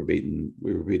like we were beating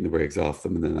the brakes off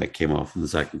them, and then I came off in the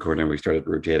second quarter and we started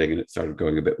rotating, and it started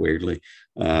going a bit weirdly.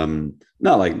 Not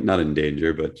in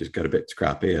danger, but just got a bit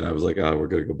scrappy. And I was like, oh, we're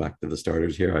gonna go back to the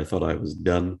starters here. I thought I was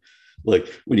done.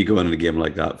 Like when you go in a game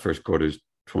like that, first quarter's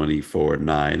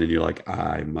 24-9, and you're like,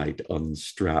 I might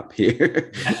unstrap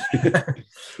here. But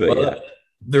well, yeah.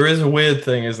 There is a weird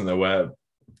thing, isn't there, where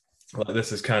like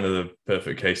this is kind of the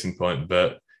perfect case in point,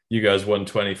 but you guys won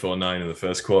 24-9 in the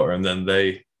first quarter, and then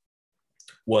they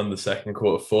won the second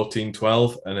quarter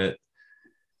 14-12. And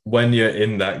when you're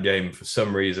in that game, for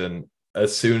some reason,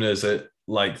 as soon as it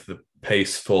like the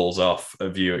pace falls off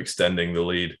of you extending the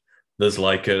lead, there's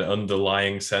like an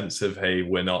underlying sense of, hey,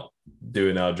 we're not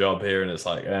doing our job here. And it's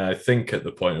like, I think at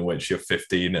the point in which you're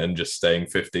 15 and just staying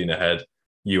 15 ahead,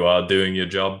 you are doing your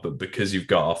job. But because you've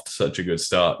got off to such a good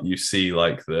start, you see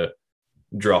like the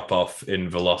drop off in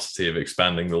velocity of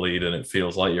expanding the lead, and it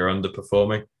feels like you're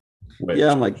underperforming.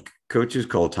 Yeah, and like coaches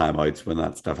call timeouts when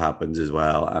that stuff happens as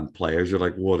well, and players are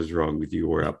like, what is wrong with you,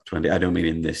 we're up 20. I don't mean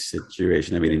in this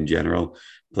situation, I mean in general.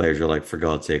 Players are like, for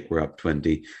God's sake, we're up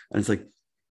 20. And it's like,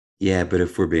 yeah, but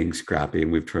if we're being scrappy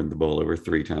and we've turned the ball over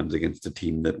 3 times against a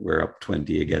team that we're up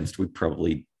 20 against, we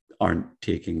probably aren't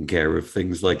taking care of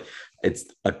things. Like, it's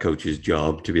a coach's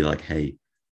job to be like, hey,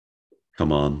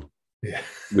 come on. Yeah.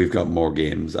 We've got more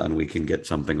games and we can get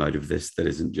something out of this that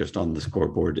isn't just on the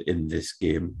scoreboard in this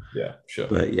game. Yeah, sure.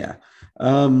 But yeah.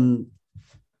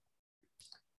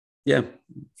 Yeah.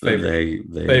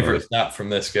 Favorite stat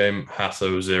from this game,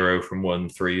 Hasso 0 from 1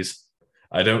 threes.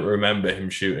 I don't remember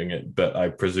him shooting it, but I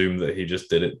presume that he just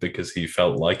did it because he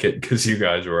felt like it because you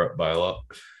guys were up by a lot.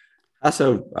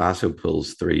 Hasso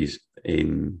pulls threes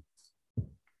in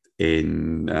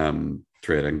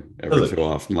trading every so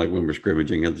often. Like when we're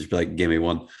scrimmaging, he'll just be like, give me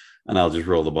one, and I'll just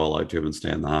roll the ball out to him and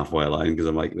stay in the halfway line because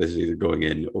I'm like, this is either going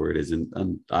in or it isn't,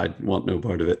 and I want no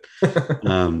part of it.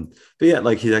 But yeah,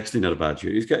 like he's actually not a bad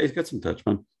shooter. He's got some touch,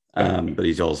 man. But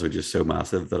he's also just so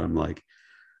massive that I'm like,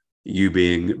 you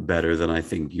being better than I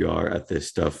think you are at this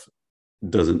stuff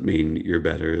doesn't mean you're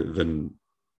better than.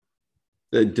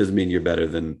 It doesn't mean you're better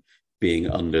than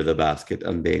being under the basket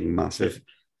and being massive.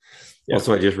 Yeah.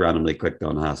 Also, I just randomly clicked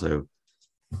on Hasso.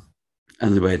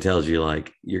 And the way it tells you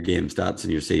like your game stats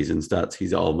and your season stats,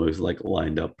 he's almost like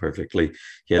lined up perfectly.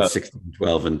 He had 16,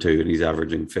 12, and 2, and he's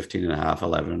averaging 15 and a half,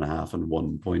 11 and a half, and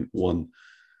 1.1.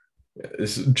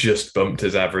 This just bumped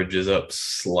his averages up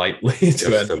slightly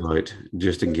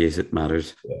just in case it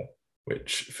matters. Yeah,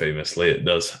 which famously it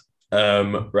does.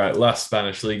 Right, last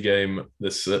Spanish League game.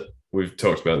 We've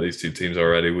talked about these 2 teams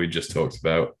already. We just talked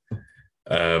about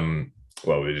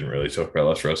well, we didn't really talk about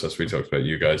Las Rosas. We talked about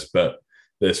you guys, but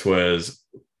this was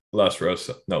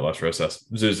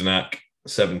Zuzenac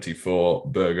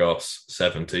 74, Burgos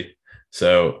 70.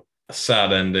 So a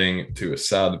sad ending to a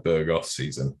sad Burgos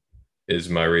season is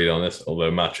my read on this,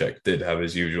 although Maciek did have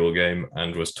his usual game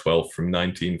and was 12 from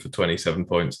 19 for 27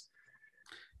 points.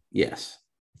 Yes.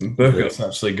 Burgos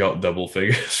actually got double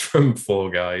figures from 4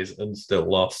 guys and still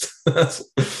lost. That's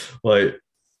like,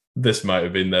 this might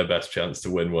have been their best chance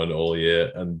to win one all year,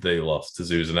 and they lost to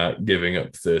Zuzenac, giving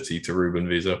up 30 to Ruben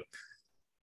Viso.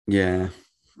 Yeah.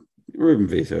 Ruben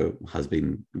Viso has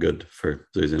been good for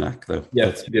Zuzenac, though.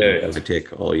 That's a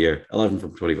take all year. 11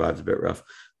 from 25 is a bit rough,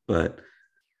 but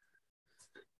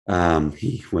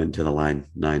He went to the line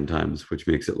 9 times, which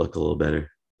makes it look a little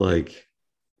better. Like,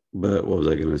 but what was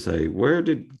I going to say? Where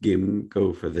did game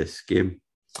go for this game?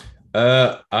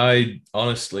 I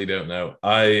honestly don't know.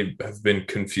 I have been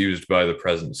confused by the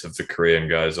presence of the Korean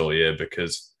guys all year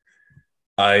because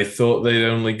I thought they'd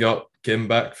only got Kim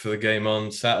back for the game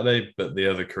on Saturday, but the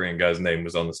other Korean guy's name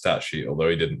was on the stat sheet, although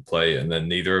he didn't play, and then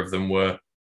neither of them were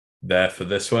there for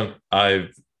this one.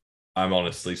 I'm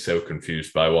honestly so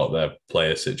confused by what their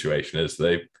player situation is.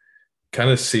 They kind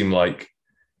of seem like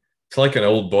it's like an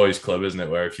old boys club, isn't it?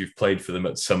 Where if you've played for them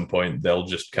at some point, they'll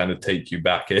just kind of take you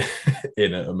back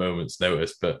in at a moment's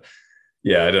notice. But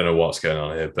yeah, I don't know what's going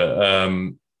on here. But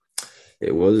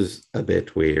It was a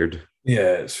bit weird.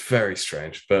 yeah, it's very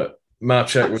strange. But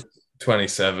Marchek with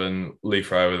 27, Lee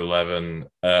Fry with 11,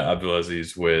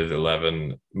 Abdulaziz with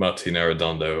 11, Martin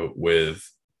Arredondo with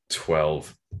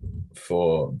 12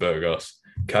 for Burgos.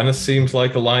 Kind of seems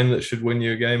like a line that should win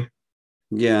you a game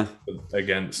Yeah.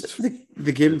 against.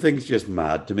 The game thing's just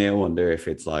mad to me. I wonder if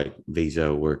it's like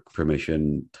visa work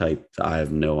permission type. I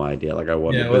have no idea. Like I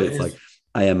wonder, Yeah, but it's like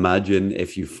I imagine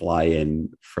if you fly in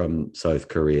from South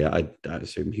Korea, I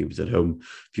assume he was at home.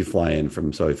 If you fly in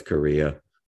from South Korea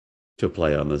to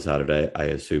play on the Saturday, I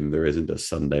assume there isn't a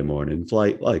Sunday morning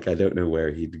flight. Like I don't know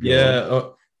where he'd go. Yeah,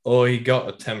 or he got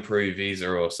a temporary visa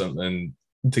or something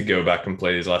to go back and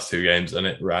play his last two games, and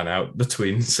it ran out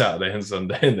between Saturday and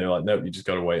Sunday. And they're like, nope, you just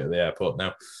got to wait at the airport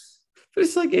now. But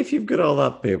it's like if you've got all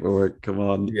that paperwork, come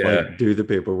on, Yeah. like do the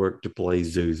paperwork to play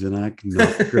Zuzanak,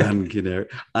 not Gran Canaria.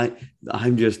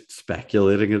 I'm just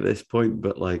speculating at this point,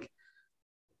 but like,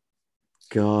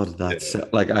 God, that's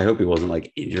like I hope he wasn't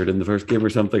like injured in the first game or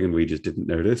something, and we just didn't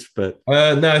notice. But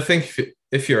No, I think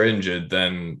if you're injured,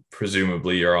 then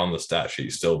presumably you're on the stat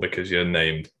sheet still because you're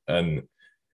named. And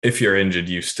if you're injured,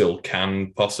 you still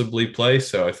can possibly play.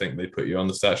 So I think they put you on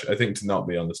the stat sheet. I think to not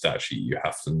be on the stat sheet, you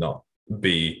have to not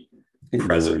be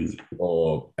present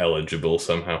or eligible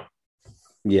somehow.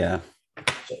 Yeah.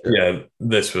 Yeah,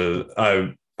 this was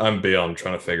I'm beyond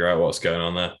trying to figure out what's going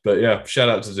on there. But yeah, shout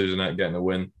out to Zuzanek getting a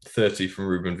win. 30 from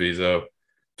Ruben Vizo,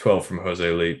 12 from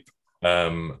Jose Leap,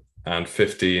 and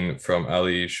 15 from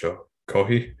Ali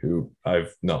Shokohi, who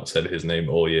I've not said his name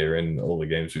all year in all the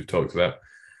games we've talked about.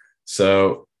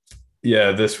 So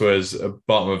yeah, this was a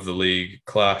bottom of the league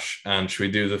clash. And should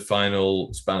we do the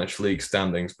final Spanish league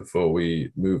standings before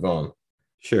we move on?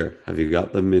 Sure. Have you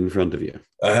got them in front of you?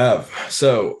 I have.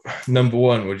 So, number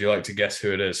one, would you like to guess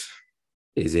who it is?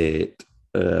 Is it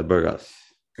Burgos?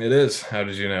 It is. How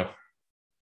did you know?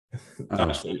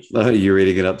 You're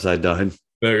reading it upside down.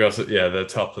 Burgos, yeah, they're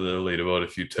top of the leaderboard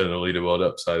if you turn the leaderboard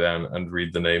upside down and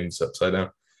read the names upside down.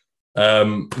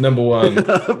 Number one.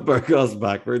 Burgos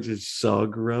backwards is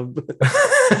Sogrub.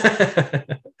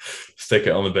 Stick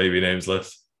it on the baby names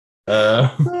list.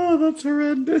 Oh, that's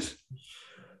horrendous.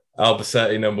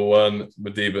 Albacete number one,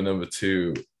 Madiba number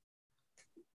two,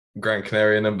 Gran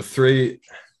Canaria number three,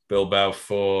 Bilbao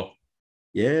four.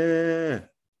 Yeah.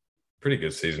 Pretty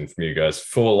good season from you guys.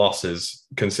 4 losses,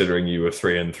 considering you were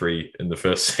 3-3 in the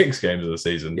first 6 games of the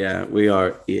season. Yeah, we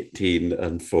are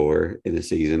 18-4 in a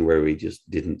season where we just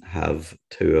didn't have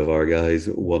 2 of our guys,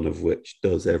 one of which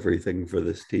does everything for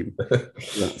this team.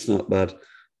 That's not bad.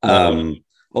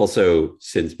 Also,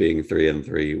 since being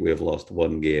 3-3, we have lost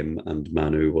 1 game and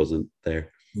Manu wasn't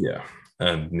there. Yeah,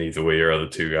 and neither were your other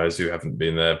 2 guys who haven't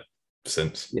been there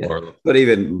since. Yeah. But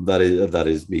even that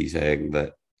is me saying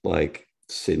that, like,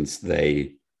 since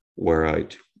they were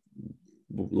out,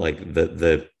 like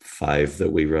the 5 that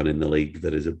we run in the league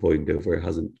that is a point over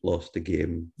hasn't lost a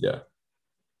game. Yeah,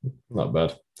 not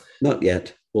bad. Not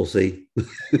yet. We'll see.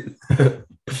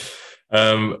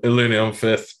 Ilunion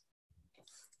 5th.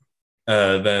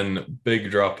 Then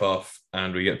big drop off,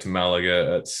 and we get to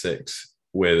Malaga at 6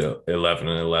 with 11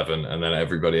 and 11, and then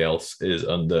everybody else is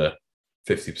under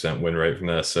 50% win rate from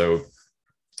there. So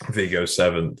Vigo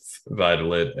 7th,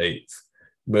 Valladolid 8th,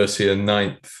 Murcia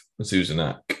 9th,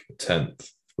 Zuzanak 10th,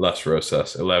 Las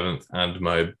Rosas 11th, and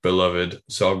my beloved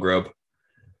Zagreb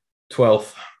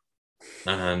 12th.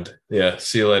 And yeah,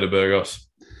 see you later, Burgos.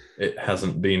 It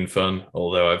hasn't been fun,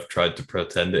 although I've tried to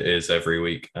pretend it is every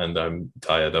week, and I'm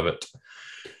tired of it.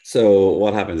 So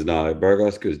what happens now?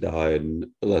 Burgos goes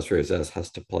down. Las Rosas has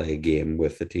to play a game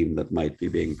with the team that might be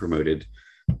being promoted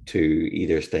to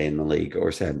either stay in the league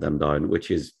or send them down,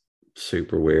 which is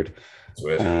super weird. It's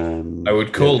weird. I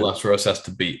would call Las Rosas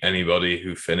to beat anybody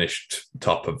who finished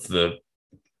top of the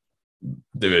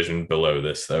division below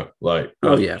this, though. Like,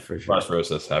 oh yeah, for sure. Las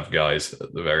Rosas have guys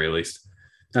at the very least.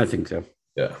 I think so.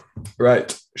 Yeah.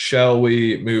 Right. Shall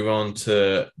we move on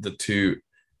to the 2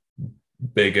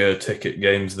 bigger ticket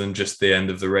games than just the end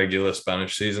of the regular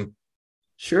Spanish season.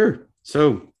 Sure.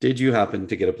 So, did you happen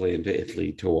to get a plane to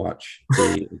Italy to watch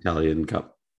the Italian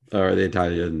Cup or the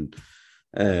Italian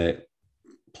uh,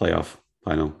 playoff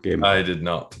final game? I did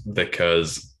not,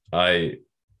 because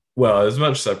well, as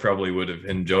much as I probably would have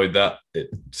enjoyed that, it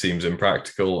seems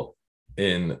impractical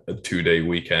in a 2-day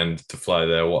weekend to fly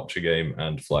there, watch a game,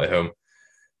 and fly home.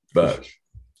 But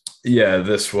yeah,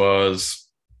 this was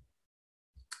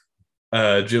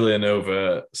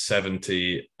Giulianova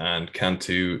 70 and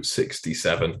Cantu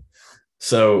 67.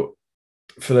 So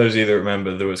for those of you that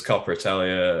remember, there was Coppa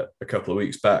Italia a couple of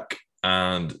weeks back,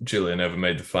 and Giulianova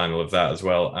made the final of that as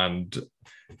well. And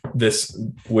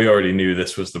we already knew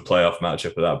this was the playoff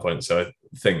matchup at that point. So I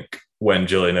think when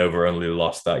Giulianova only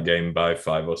lost that game by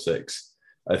 5 or 6,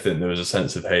 I think there was a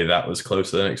sense of, hey, that was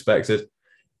closer than expected.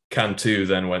 Cantu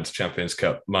then went to Champions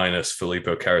Cup minus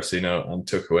Filippo Carrasino and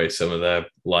took away some of their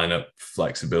lineup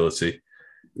flexibility.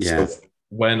 Yeah. So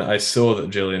when I saw that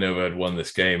Giulianova had won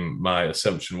this game, my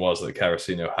assumption was that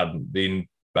Carrasino hadn't been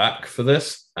back for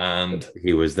this, and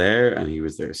he was there, and he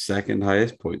was their second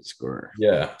highest point scorer.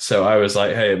 Yeah, so I was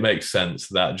like, hey, it makes sense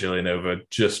that Giulianova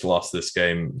just lost this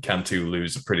game. Cantu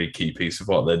lose a pretty key piece of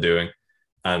what they're doing,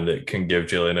 and it can give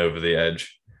Giulianova the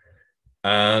edge.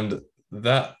 And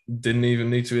that didn't even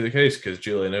need to be the case, because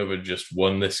Giulianova just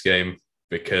won this game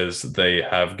because they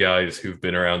have guys who've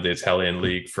been around the Italian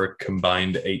league for a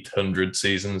combined 800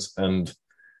 seasons. And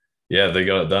yeah, they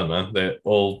got it done, man. They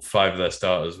all 5 of their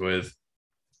starters with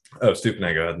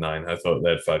Stupanenko had 9. I thought they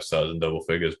had 5 stars in double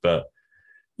figures. But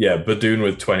yeah, Badun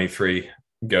with 23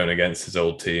 going against his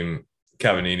old team.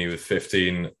 Cavallini with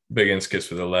 15.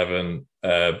 Biginskis with 11.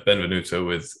 Benvenuto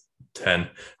with 10.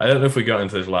 I don't know if we got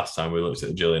into this last time we looked at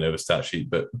the Giulianova stat sheet,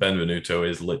 but Benvenuto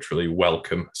is literally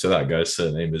welcome. So that guy's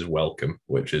surname is Welcome,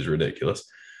 which is ridiculous.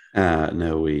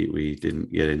 No, we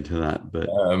didn't get into that, but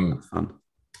fun.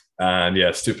 And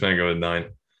yeah, Stupanenko with 9.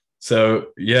 So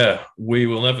yeah, we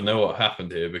will never know what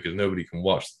happened here because nobody can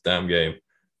watch the damn game.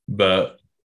 But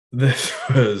this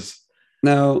was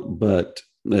but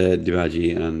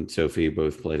Dimaggio and Sophie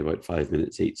both played about 5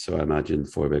 minutes each, so I imagine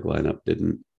 4 big lineup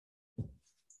didn't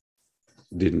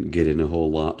get in a whole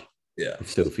lot. Yeah, if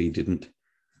Sophie didn't.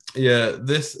 Yeah,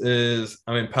 this is.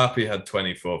 I mean, Papi had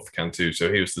 24 for Cantu,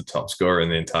 so he was the top scorer in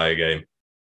the entire game.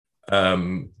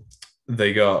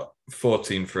 They got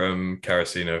 14 from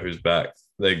Carrasino, who's back.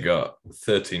 They got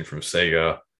 13 from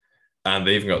Segar, and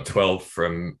they even got 12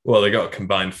 from. Well, they got a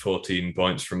combined 14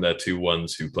 points from their 2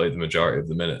 ones who played the majority of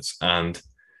the minutes. And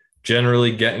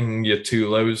generally, getting your 2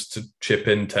 lows to chip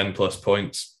in 10 plus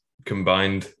points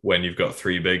combined when you've got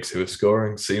 3 bigs who are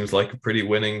scoring seems like a pretty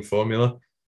winning formula.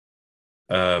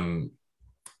 Yeah,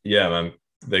 man,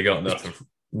 they got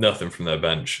nothing from their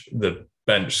bench. The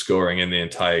bench scoring in the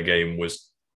entire game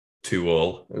was 2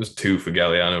 all. It was 2 for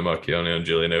Galliano, Marchione on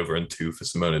Giulianova, and 2 for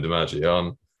Simone Dimaggio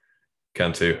on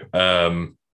Cantu.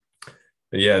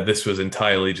 Yeah, this was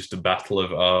entirely just a battle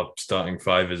of our starting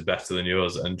 5 is better than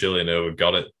yours, and Giulianova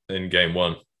got it in game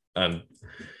 1. And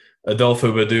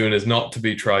Adolfo Badun is not to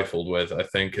be trifled with, I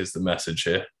think, is the message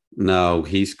here. No,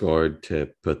 he scored to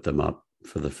put them up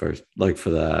for the first,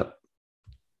 for that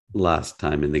last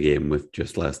time in the game with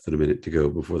just less than a minute to go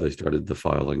before they started the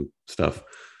fouling stuff.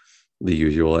 The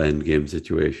usual end game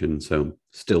situation. So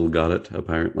still got it,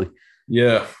 apparently.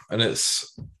 Yeah. And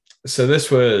this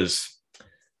was,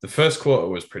 the first quarter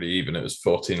was pretty even. It was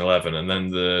 14-11. And then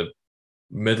the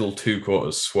middle 2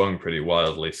 quarters swung pretty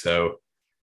wildly. So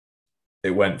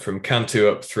it went from Cantu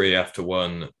up 3 after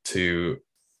 1 to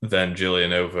then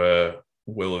Giulianova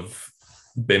will have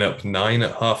been up 9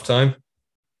 at halftime.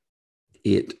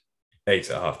 8 at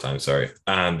halftime, sorry.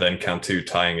 And then Cantu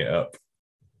tying it up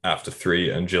after 3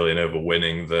 and Giulianova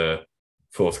winning the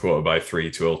 4th quarter by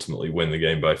 3 to ultimately win the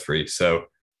game by 3. So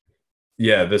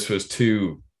yeah, this was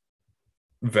 2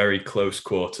 very close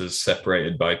quarters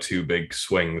separated by 2 big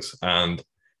swings. And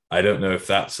I don't know if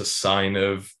that's a sign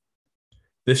of,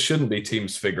 this shouldn't be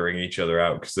teams figuring each other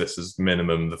out, because this is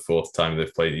minimum the 4th time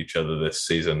they've played each other this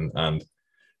season. And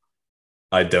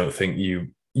I don't think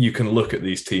you can look at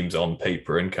these teams on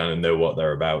paper and kind of know what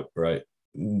they're about, right?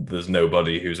 There's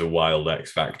nobody who's a wild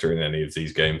X factor in any of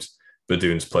these games.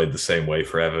 Badun's played the same way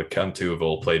forever. Cantu have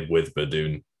all played with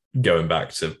Badun going back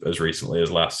to as recently as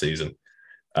last season.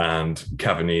 And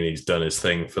Cavallini's done his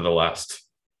thing for the last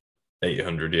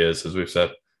 800 years, as we've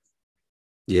said.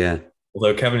 Yeah.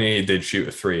 Although Cavallini did shoot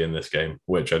a 3 in this game,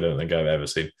 which I don't think I've ever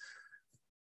seen.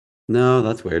 No,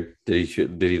 that's weird. Did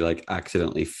he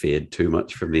accidentally fade too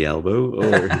much from the elbow?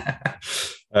 Or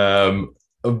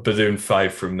Badun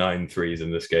 5 from 9 threes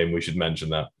in this game. We should mention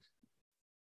that.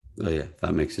 Oh yeah,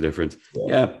 that makes a difference. Yeah,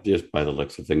 Yeah, just by the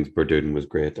looks of things, Verdun was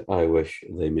great. I wish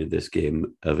they made this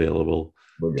game available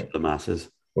we're to gonna the masses.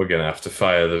 we're gonna have to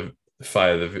fire the.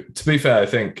 To be fair, I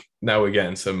think now we're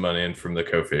getting some money in from the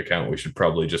Kofi account. We should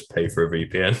probably just pay for a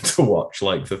VPN to watch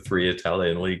like the 3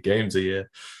 Italian league games a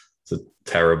year. It's a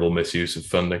terrible misuse of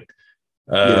funding.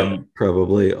 Yeah, Um,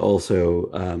 probably. Also,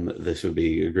 this would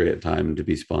be a great time to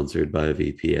be sponsored by a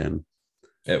VPN.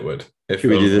 it would, if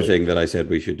Should we do the only. thing that I said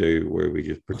we should do, where we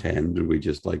just pretend and we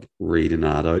just like read an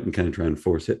ad out and kind of try and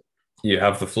force it? You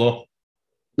have the floor.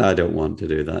 No, I don't want to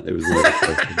do that. It was more of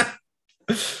a question.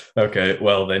 Okay,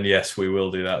 well then, yes, we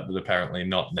will do that, but apparently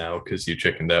not now because you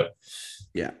chickened out.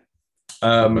 Yeah.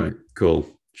 All right. Um, Cool.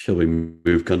 Shall we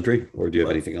move country, or do you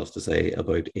have anything else to say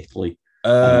about Italy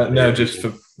and no, their just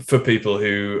people? for people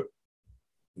who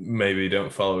maybe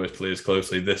don't follow Italy as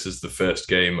closely, this is the first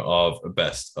game of a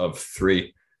best of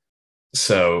three.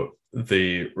 So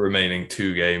the remaining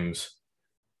 2 games,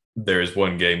 there is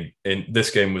one game in this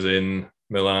game was in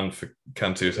Milan for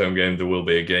Cantu's home game. There will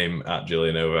be a game at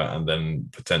Giulianova and then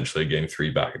potentially game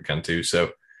 3 back at Cantu.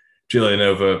 So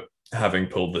Giulianova, having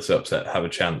pulled this upset, have a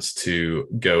chance to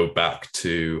go back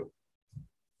to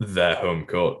their home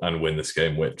court and win this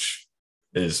game, which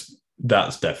is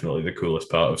that's definitely the coolest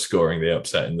part of scoring the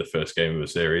upset in the first game of a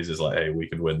series is like, hey, we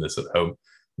could win this at home.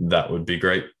 That would be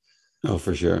great, Oh,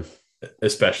 for sure.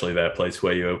 especially their place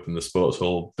where you open the sports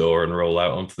hall door and roll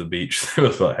out onto the beach. It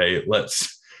was like, hey,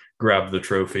 let's grab the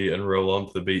trophy and roll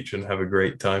onto the beach and have a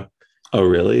great time. Oh,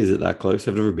 really? Is it that close?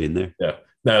 I've never been there. Yeah.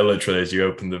 No, literally, as you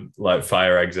open the like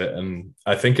fire exit, and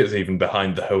I think it's even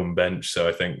behind the home bench. So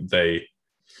I think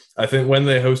when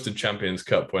they hosted Champions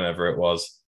Cup, whenever it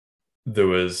was, there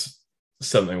was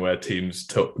something where teams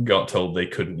got told they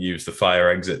couldn't use the fire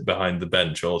exit behind the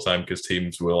bench all the time because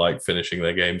teams were like finishing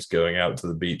their games, going out to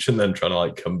the beach, and then trying to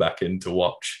like come back in to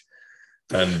watch,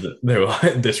 and they were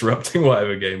like disrupting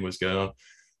whatever game was going on.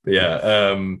 But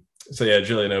yeah, so yeah,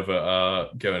 Giulianova are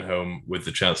going home with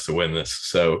the chance to win this.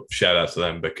 So shout out to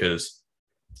them because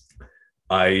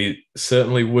I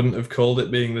certainly wouldn't have called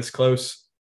it being this close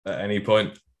at any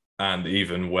point. And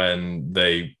even when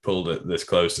they pulled it this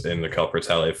close in the Coppa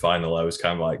Italia final, I was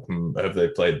kind of like, have they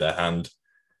played their hand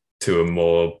to a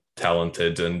more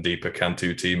talented and deeper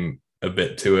Cantu team a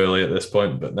bit too early at this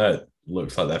point? But no, it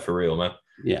looks like they're for real, man.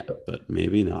 Yeah, but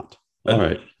maybe not. All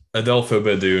right. Adolfo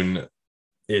Berdun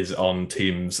is on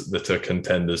teams that are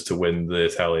contenders to win the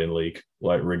Italian league,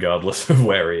 like regardless of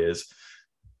where he is.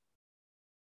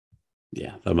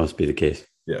 Yeah, that must be the case.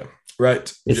 Yeah.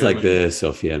 Right. It's like the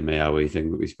Sofia and Mayawi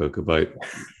thing that we spoke about,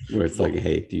 where it's like,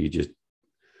 hey, do you just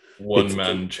one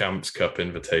man Champs Cup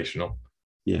Invitational?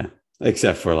 Yeah,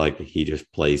 except for like he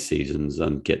just plays seasons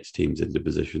and gets teams into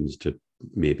positions to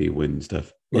maybe win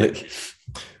stuff. Like,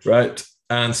 right.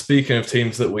 And speaking of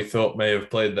teams that we thought may have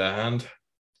played their hand,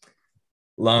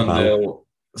 Landale wow.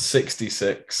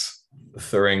 66,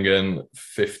 Thuringen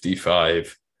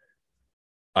 55.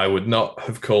 I would not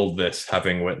have called this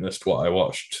having witnessed what I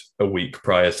watched a week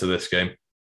prior to this game.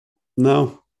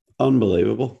 No,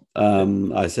 unbelievable.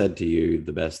 I said to you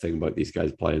the best thing about these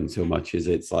guys playing so much is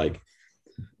it's like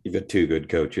you've got 2 good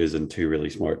coaches and 2 really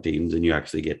smart teams, and you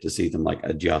actually get to see them like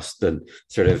adjust and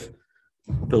sort of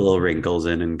put little wrinkles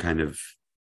in and kind of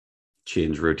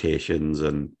change rotations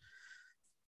and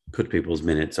put people's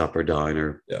minutes up or down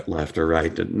or left or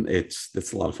right, and it's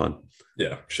a lot of fun.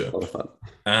 Yeah, sure. A lot of fun.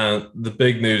 And the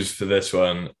big news for this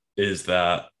one is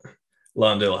that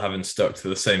Landale, having stuck to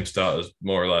the same starters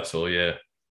more or less all year,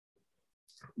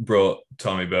 brought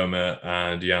Tommy Boma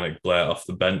and Yannick Blair off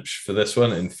the bench for this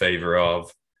one in favor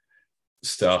of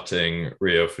starting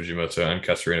Rio Fujimoto and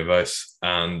Katarina Weiss.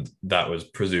 And that was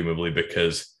presumably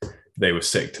because they were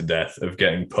sick to death of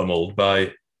getting pummeled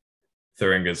by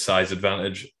Thuringen's size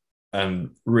advantage.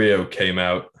 And Rio came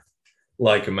out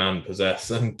like a man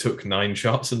possessed and took 9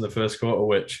 shots in the first quarter,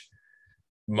 which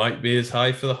might be as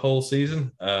high for the whole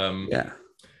season. Yeah.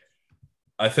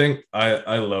 I think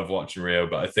I love watching Rio,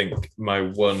 but I think my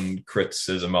one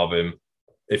criticism of him,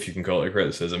 if you can call it a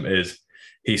criticism, is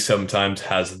he sometimes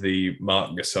has the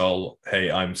Marc Gasol, hey,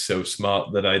 I'm so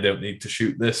smart that I don't need to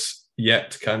shoot this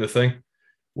yet kind of thing.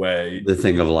 Where the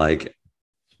thing of like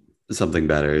something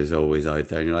better is always out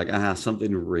there, and you're like,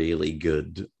 something really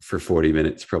good for 40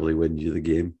 minutes probably wins you the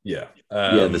game. Yeah.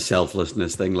 The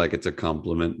selflessness thing, like it's a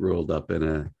compliment rolled up in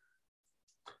a.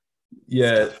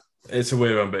 Yeah, it's a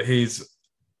weird one, but he's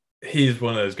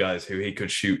one of those guys who he could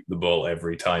shoot the ball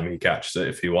every time he catches it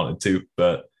if he wanted to,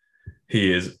 but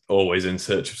he is always in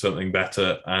search of something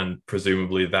better, and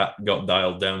presumably that got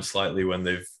dialed down slightly when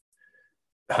they've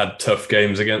had tough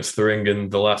games against Thuringen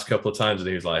the last couple of times, and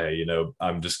he was like, "Hey,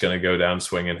 I'm just going to go down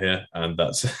swinging here," and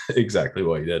that's exactly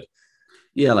what he did.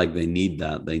 Yeah, like they need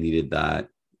that. They needed that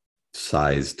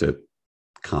size to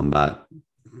combat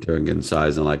Thuringen's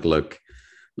size. And like, look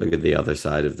at the other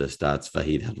side of the stats.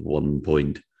 Vahid had 1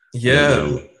 point.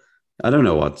 Yeah, I don't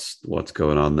know what's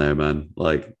going on there, man.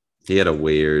 Like he had a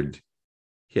weird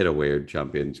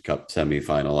Champions Cup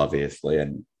semi-final, obviously,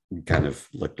 and kind of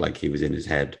looked like he was in his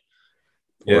head.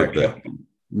 Or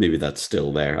maybe that's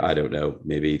still there. I don't know.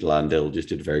 Maybe Landil just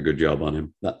did a very good job on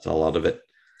him. That's a lot of it.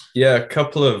 Yeah, a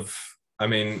couple of. I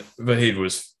mean, Vahid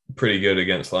was pretty good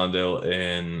against Landil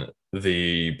in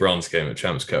the bronze game at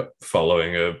Champs Cup,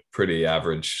 following a pretty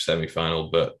average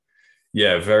semi-final. But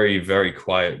yeah, very, very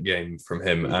quiet game from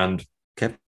him, and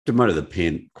kept him out of the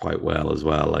paint quite well as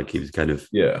well. Like he was kind of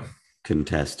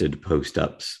contested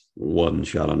post-ups, one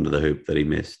shot under the hoop that he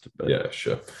missed. But yeah,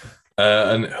 sure.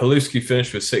 And Haluski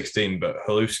finished with 16, but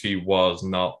Haluski was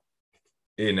not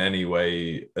in any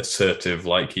way assertive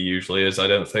like he usually is, I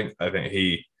don't think. I think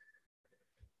he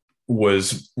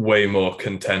was way more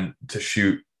content to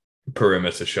shoot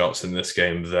perimeter shots in this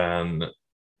game than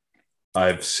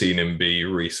I've seen him be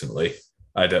recently.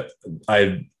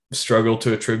 I struggle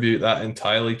to attribute that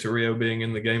entirely to Rio being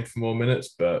in the game for more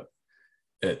minutes, but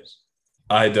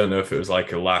I don't know if it was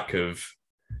like a lack of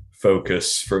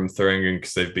focus from Thuringen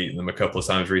because they've beaten them a couple of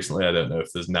times recently. I don't know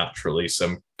if there's naturally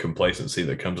some complacency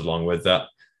that comes along with that.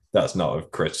 That's not a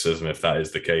criticism if that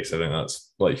is the case. I think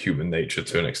that's like human nature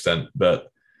to an extent. But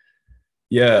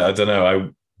yeah, I don't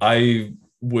know. I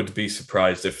would be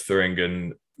surprised if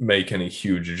Thuringen make any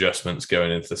huge adjustments going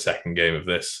into the second game of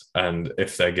this. And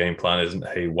if their game plan isn't,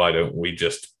 hey, why don't we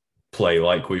just play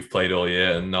like we've played all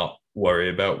year and not worry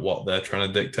about what they're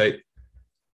trying to dictate?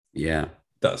 Yeah.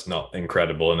 That's not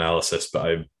incredible analysis, but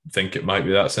I think it might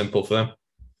be that simple for them.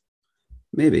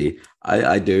 Maybe.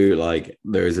 I do like,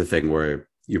 there is a thing where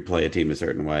you play a team a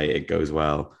certain way, it goes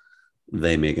well,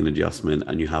 they make an adjustment,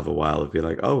 and you have a while of being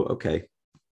like, oh, okay.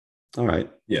 All right.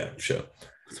 Yeah, sure.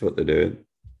 That's what they're doing.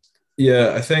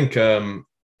 Yeah, I think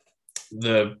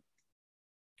the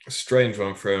strange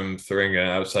one from Thuringen,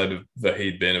 outside of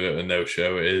Vahid being a bit of a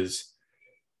no-show, is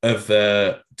of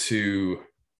their two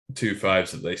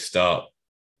fives that they start,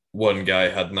 one guy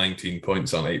had 19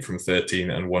 points on 8 from 13,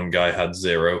 and one guy had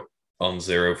 0 on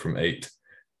 0 from 8.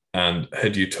 And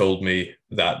had you told me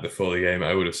that before the game,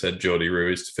 I would have said Jordi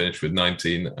Ruiz to finish with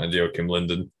 19 and Joakim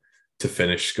Linden to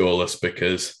finish scoreless,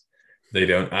 because they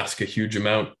don't ask a huge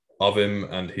amount of him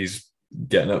and he's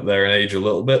getting up there in age a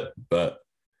little bit. But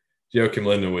Joakim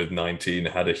Linden with 19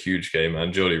 had a huge game,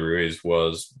 and Jordi Ruiz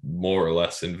was more or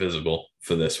less invisible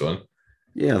for this one.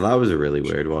 Yeah, that was a really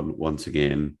weird one. Once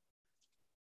again,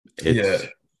 it's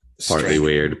partly strange.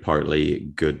 Weird, partly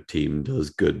good team does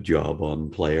good job on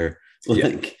player.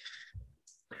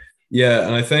 Yeah,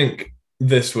 and I think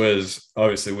this was,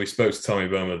 obviously, we spoke to Tommy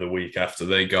Boehmer the week after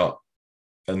they got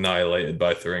annihilated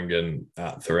by Thuringen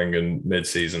at Thuringen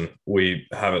mid-season. We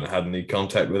haven't had any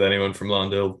contact with anyone from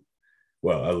Landil.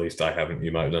 Well, at least I haven't.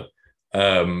 You might have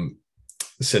done.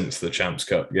 Since the Champs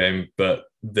Cup game. But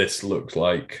this looked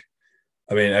like,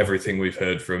 I mean, everything we've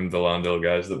heard from the Landil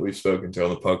guys that we've spoken to on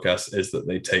the podcast is that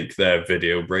they take their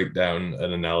video breakdown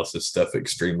and analysis stuff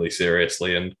extremely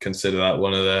seriously and consider that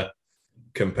one of their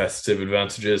competitive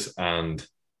advantages. And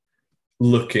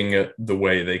looking at the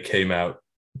way they came out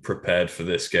prepared for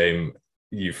this game,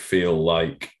 you feel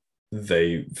like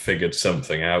they figured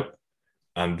something out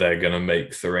and they're going to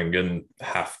make Thuringen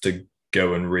have to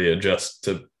go and readjust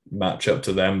to match up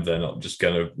to them. They're not just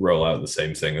going to roll out the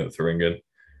same thing that Thuringen.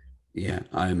 Yeah,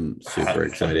 I'm super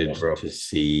excited to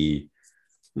see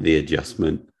the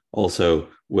adjustment. Also,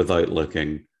 without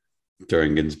looking,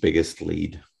 Thuringen's biggest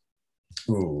lead.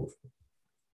 Ooh.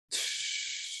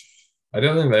 I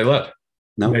don't think they led.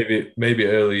 No, maybe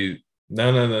early. No.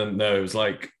 It was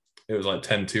like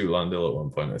 10-2 Landil at one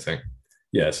point, I think.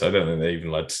 Yes, I don't think they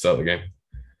even led to start the game.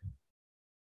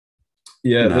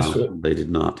 Yeah, no, they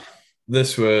did not.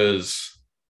 This was,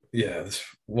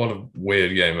 what a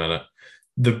weird game, man.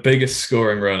 The biggest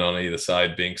scoring run on either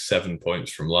side being 7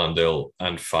 points from Landil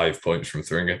and 5 points from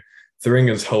Thuringen.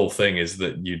 Thuringen's whole thing is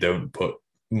that you don't put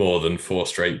more than 4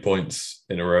 straight points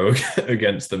in a row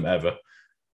against them ever.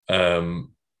 And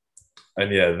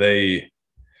yeah,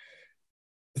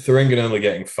 Thuringen only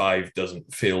getting 5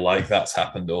 doesn't feel like that's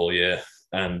happened all year.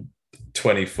 And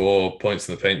 24 points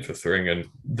in the paint for Thuringen.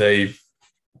 They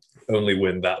only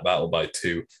win that battle by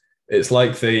 2. It's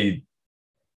like there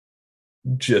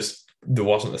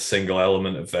wasn't a single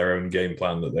element of their own game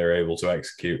plan that they're able to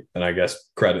execute. And I guess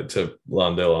credit to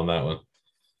Landil on that one.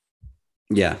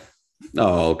 Yeah, Oh,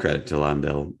 all credit to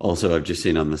Landell. Also, I've just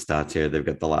seen on the stats here, they've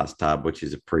got the last tab, which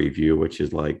is a preview, which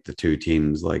is like the two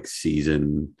teams like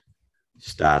season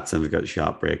stats, and they've got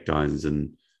shot breakdowns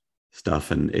and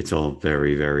stuff, and it's all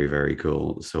very, very, very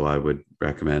cool. So I would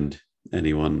recommend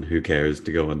anyone who cares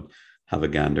to go and have a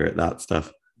gander at that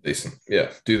stuff. Decent.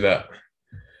 Yeah, do that.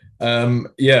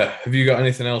 Yeah. Have you got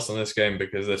anything else on this game?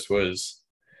 Because this was,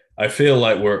 I feel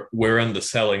like we're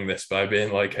underselling this by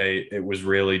being like, hey, it was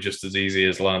really just as easy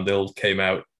as Landil came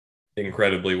out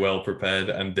incredibly well prepared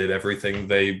and did everything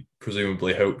they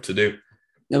presumably hoped to do.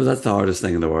 No, that's the hardest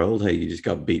thing in the world. Hey, you just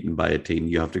got beaten by a team.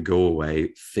 You have to go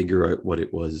away, figure out what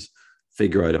it was,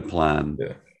 figure out a plan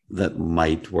Yeah. that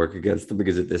might work against them.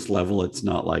 Because at this level, it's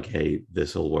not like, hey,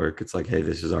 this will work. It's like, hey,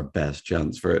 this is our best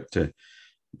chance for it to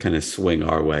kind of swing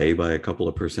our way by a couple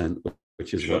of percent,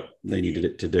 which is Sure. what they needed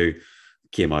it to do.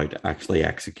 Came out, actually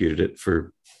executed it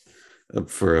for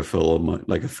a full amount,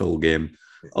 like a full game.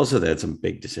 Also, they had some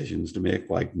big decisions to make,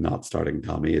 like not starting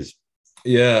Tommy is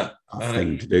Yeah. a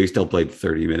thing to do. He still played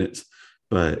 30 minutes,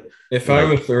 but If I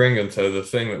were like, Thuringento, the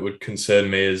thing that would concern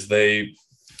me is they,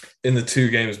 in the two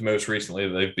games most recently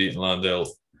that they've beaten Landil,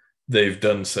 they've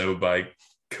done so by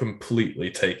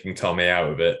completely taking Tommy out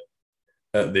of it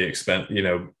at the expense,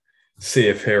 see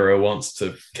if Hero wants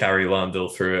to carry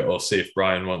Landil through it or see if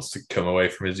Brian wants to come away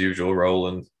from his usual role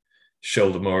and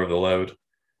shoulder more of the load.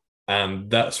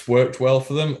 And that's worked well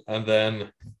for them. And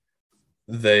then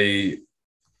they,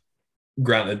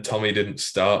 granted, Tommy didn't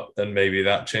start, and maybe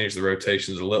that changed the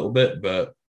rotations a little bit,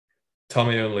 but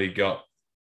Tommy only got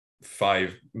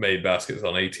 5 made baskets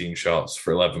on 18 shots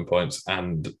for 11 points.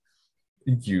 And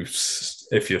if you're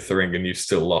Thuringen, you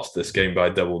still lost this game by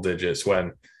double digits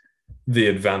when the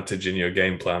advantage in your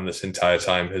game plan this entire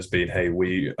time has been, hey,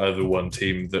 we are the one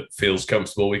team that feels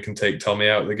comfortable we can take Tommy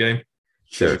out of the game.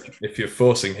 sure. So if you're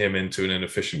forcing him into an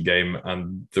inefficient game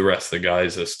and the rest of the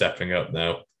guys are stepping up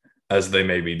now, as they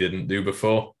maybe didn't do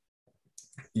before,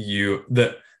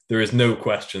 there is no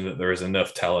question that there is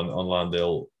enough talent on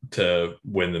Landil to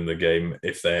win them the game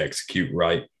if they execute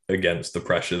right against the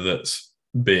pressure that's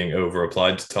being over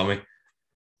applied to Tommy.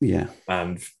 Yeah.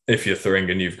 And if you're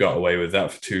Thuringen, you've got away with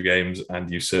that for 2 games, and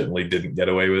you certainly didn't get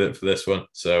away with it for this one.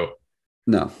 So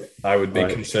No. I would be All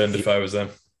right. concerned if I was them.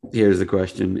 Here's the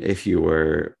question. If you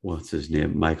were, what's his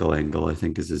name? Michael Engel, I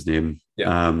think is his name.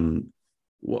 Yeah.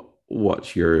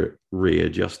 What's your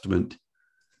readjustment?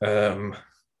 Um,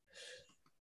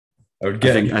 I would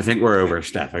I think we're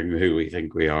overstepping who we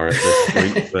think we are at this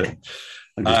point, but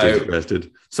I'm just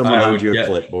interested. Someone hand you a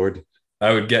clipboard.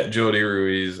 I would get Jordi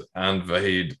Ruiz and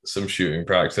Vahid some shooting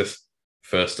practice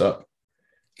first up.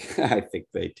 I think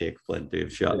they take plenty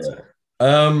of shots.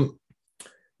 Yeah.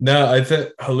 No, I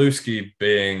think Haluski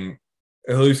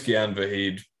and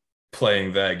Vahid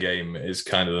playing their game is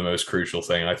kind of the most crucial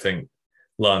thing. I think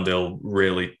Landil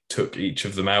really took each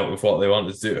of them out of what they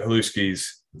wanted to do.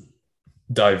 Haluski's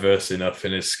diverse enough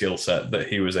in his skill set that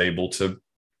he was able to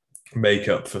make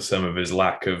up for some of his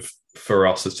lack of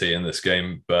ferocity in this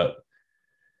game, but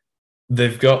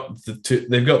they've got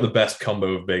the best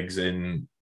combo of bigs in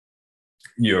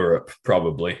Europe,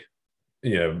 probably.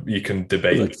 You can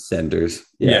debate like centers.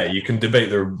 Yeah, you can debate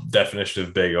the definition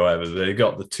of big or whatever. They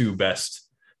got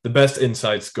the best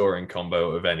inside scoring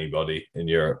combo of anybody in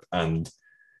Europe, and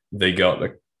they got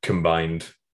a combined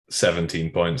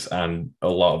 17 points, and a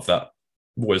lot of that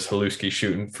was Haluski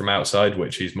shooting from outside,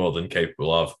 which he's more than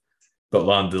capable of. But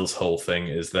Landil's whole thing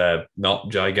is they're not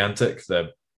gigantic. They're,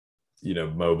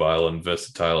 mobile and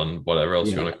versatile and whatever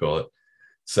else you want to call it.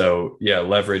 So, yeah,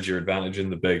 leverage your advantage in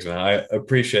the bigs. And I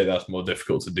appreciate that's more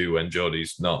difficult to do when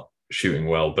Jordi's not shooting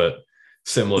well, but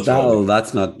similar to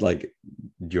that's not like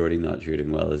Jordi not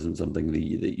shooting well isn't something that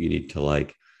you need to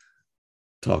like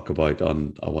talk about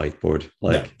on a whiteboard.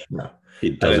 Like, no.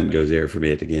 It doesn't go 0 from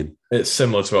 8 again. It's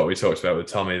similar to what we talked about with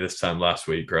Tommy this time last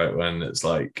week, right? When it's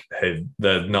like, hey,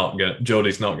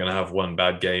 Jordi's not gonna have one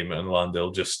bad game and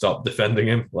Landil just stop defending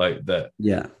him. Like that.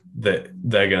 Yeah. They're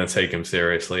going to take him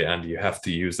seriously, and you have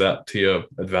to use that to your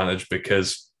advantage,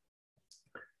 because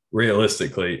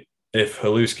realistically, if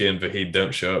Haluski and Vahid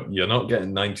don't show up, you're not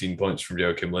getting 19 points from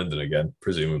Joakim Linden again,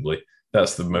 presumably.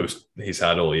 That's the most he's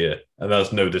had all year. And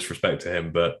that's no disrespect to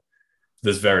him, but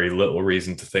there's very little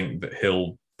reason to think that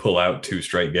he'll pull out 2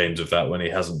 straight games of that when he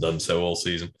hasn't done so all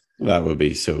season. That would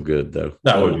be so good, though.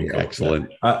 That would be cool.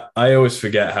 Excellent. I always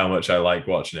forget how much I like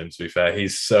watching him, to be fair.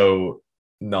 He's so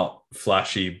not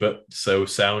flashy, but so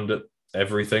sound at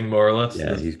everything, more or less.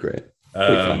 Yeah, he's great.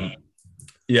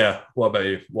 Yeah. What about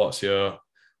you? What's your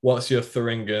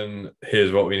Thuringen?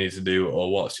 Here's what we need to do,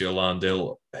 or what's your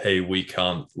Landil? Hey, we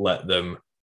can't let them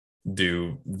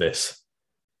do this.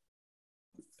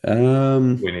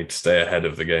 We need to stay ahead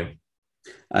of the game.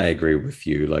 I agree with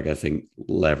you. Like, I think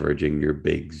leveraging your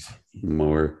bigs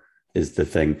more is the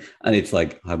thing, and it's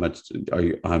like how much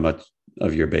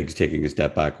of your bigs taking a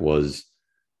step back was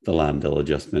the Landell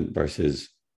adjustment versus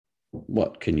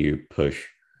what can you push.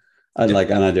 And like,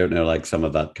 and I don't know, like some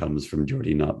of that comes from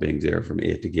Jordy not being 0 from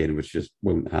 8 again, which just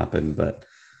won't happen. But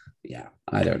yeah,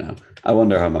 I don't know. I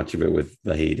wonder how much of it with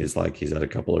the Heat is like he's had a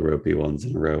couple of ropey ones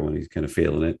in a row and he's kind of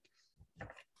feeling it.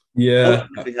 Yeah,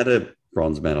 He had a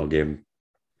bronze medal game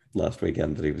last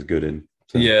weekend that he was good in.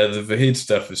 So. yeah, the Vahid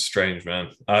stuff is strange, man.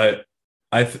 I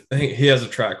think he has a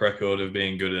track record of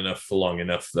being good enough for long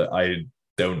enough that I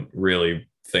don't really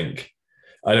think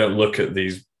I don't look at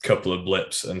these couple of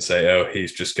blips and say, oh,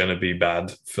 he's just going to be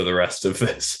bad for the rest of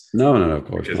this. No, of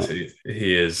course because not.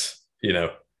 He is,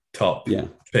 top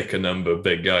pick a number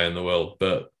big guy in the world.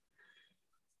 But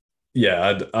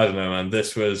yeah, I don't know, man.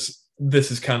 This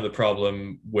is kind of the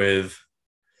problem with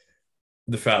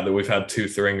the fact that we've had two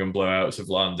Thuringian blowouts of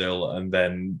Landil and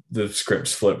then the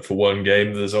scripts flip for one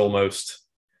game. There's almost,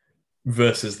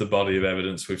 versus the body of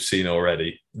evidence we've seen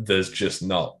already, there's just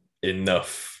not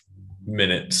enough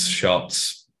minutes,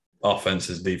 shots,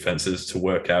 offenses, defenses to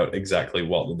work out exactly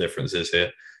what the difference is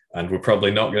here. And we're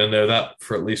probably not going to know that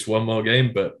for at least one more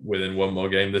game, but within one more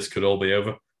game, this could all be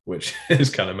over, which is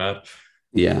kind of mad.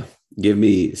 Yeah. Give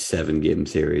me 7-game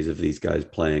series of these guys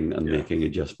playing and making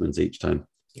adjustments each time.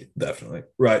 Definitely.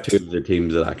 Right. Two of the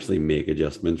teams that actually make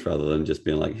adjustments rather than just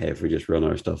being like, hey, if we just run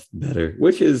our stuff better,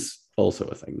 which is also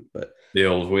a thing. But the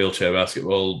old wheelchair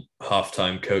basketball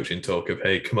halftime coaching talk of,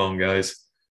 hey, come on, guys.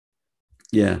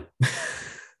 Yeah.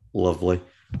 Lovely.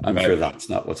 I'm sure that's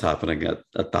not what's happening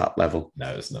at that level. No,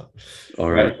 it's not. All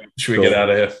right. Should we get out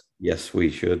of here? Yes, we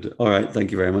should. All right.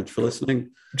 Thank you very much for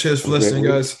listening. Cheers for listening,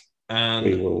 guys. And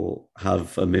we will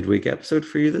have a midweek episode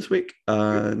for you this week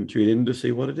and tune in to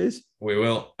see what it is. We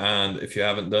will. And if you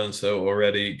haven't done so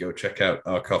already, go check out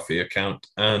our Ko-fi account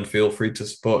and feel free to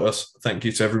support us. Thank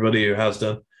you to everybody who has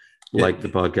done. Like the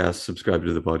podcast, subscribe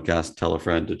to the podcast, tell a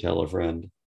friend to tell a friend.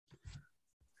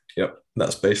 Yep.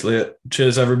 That's basically it.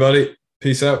 Cheers, everybody.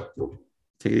 Peace out.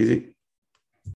 Take it easy.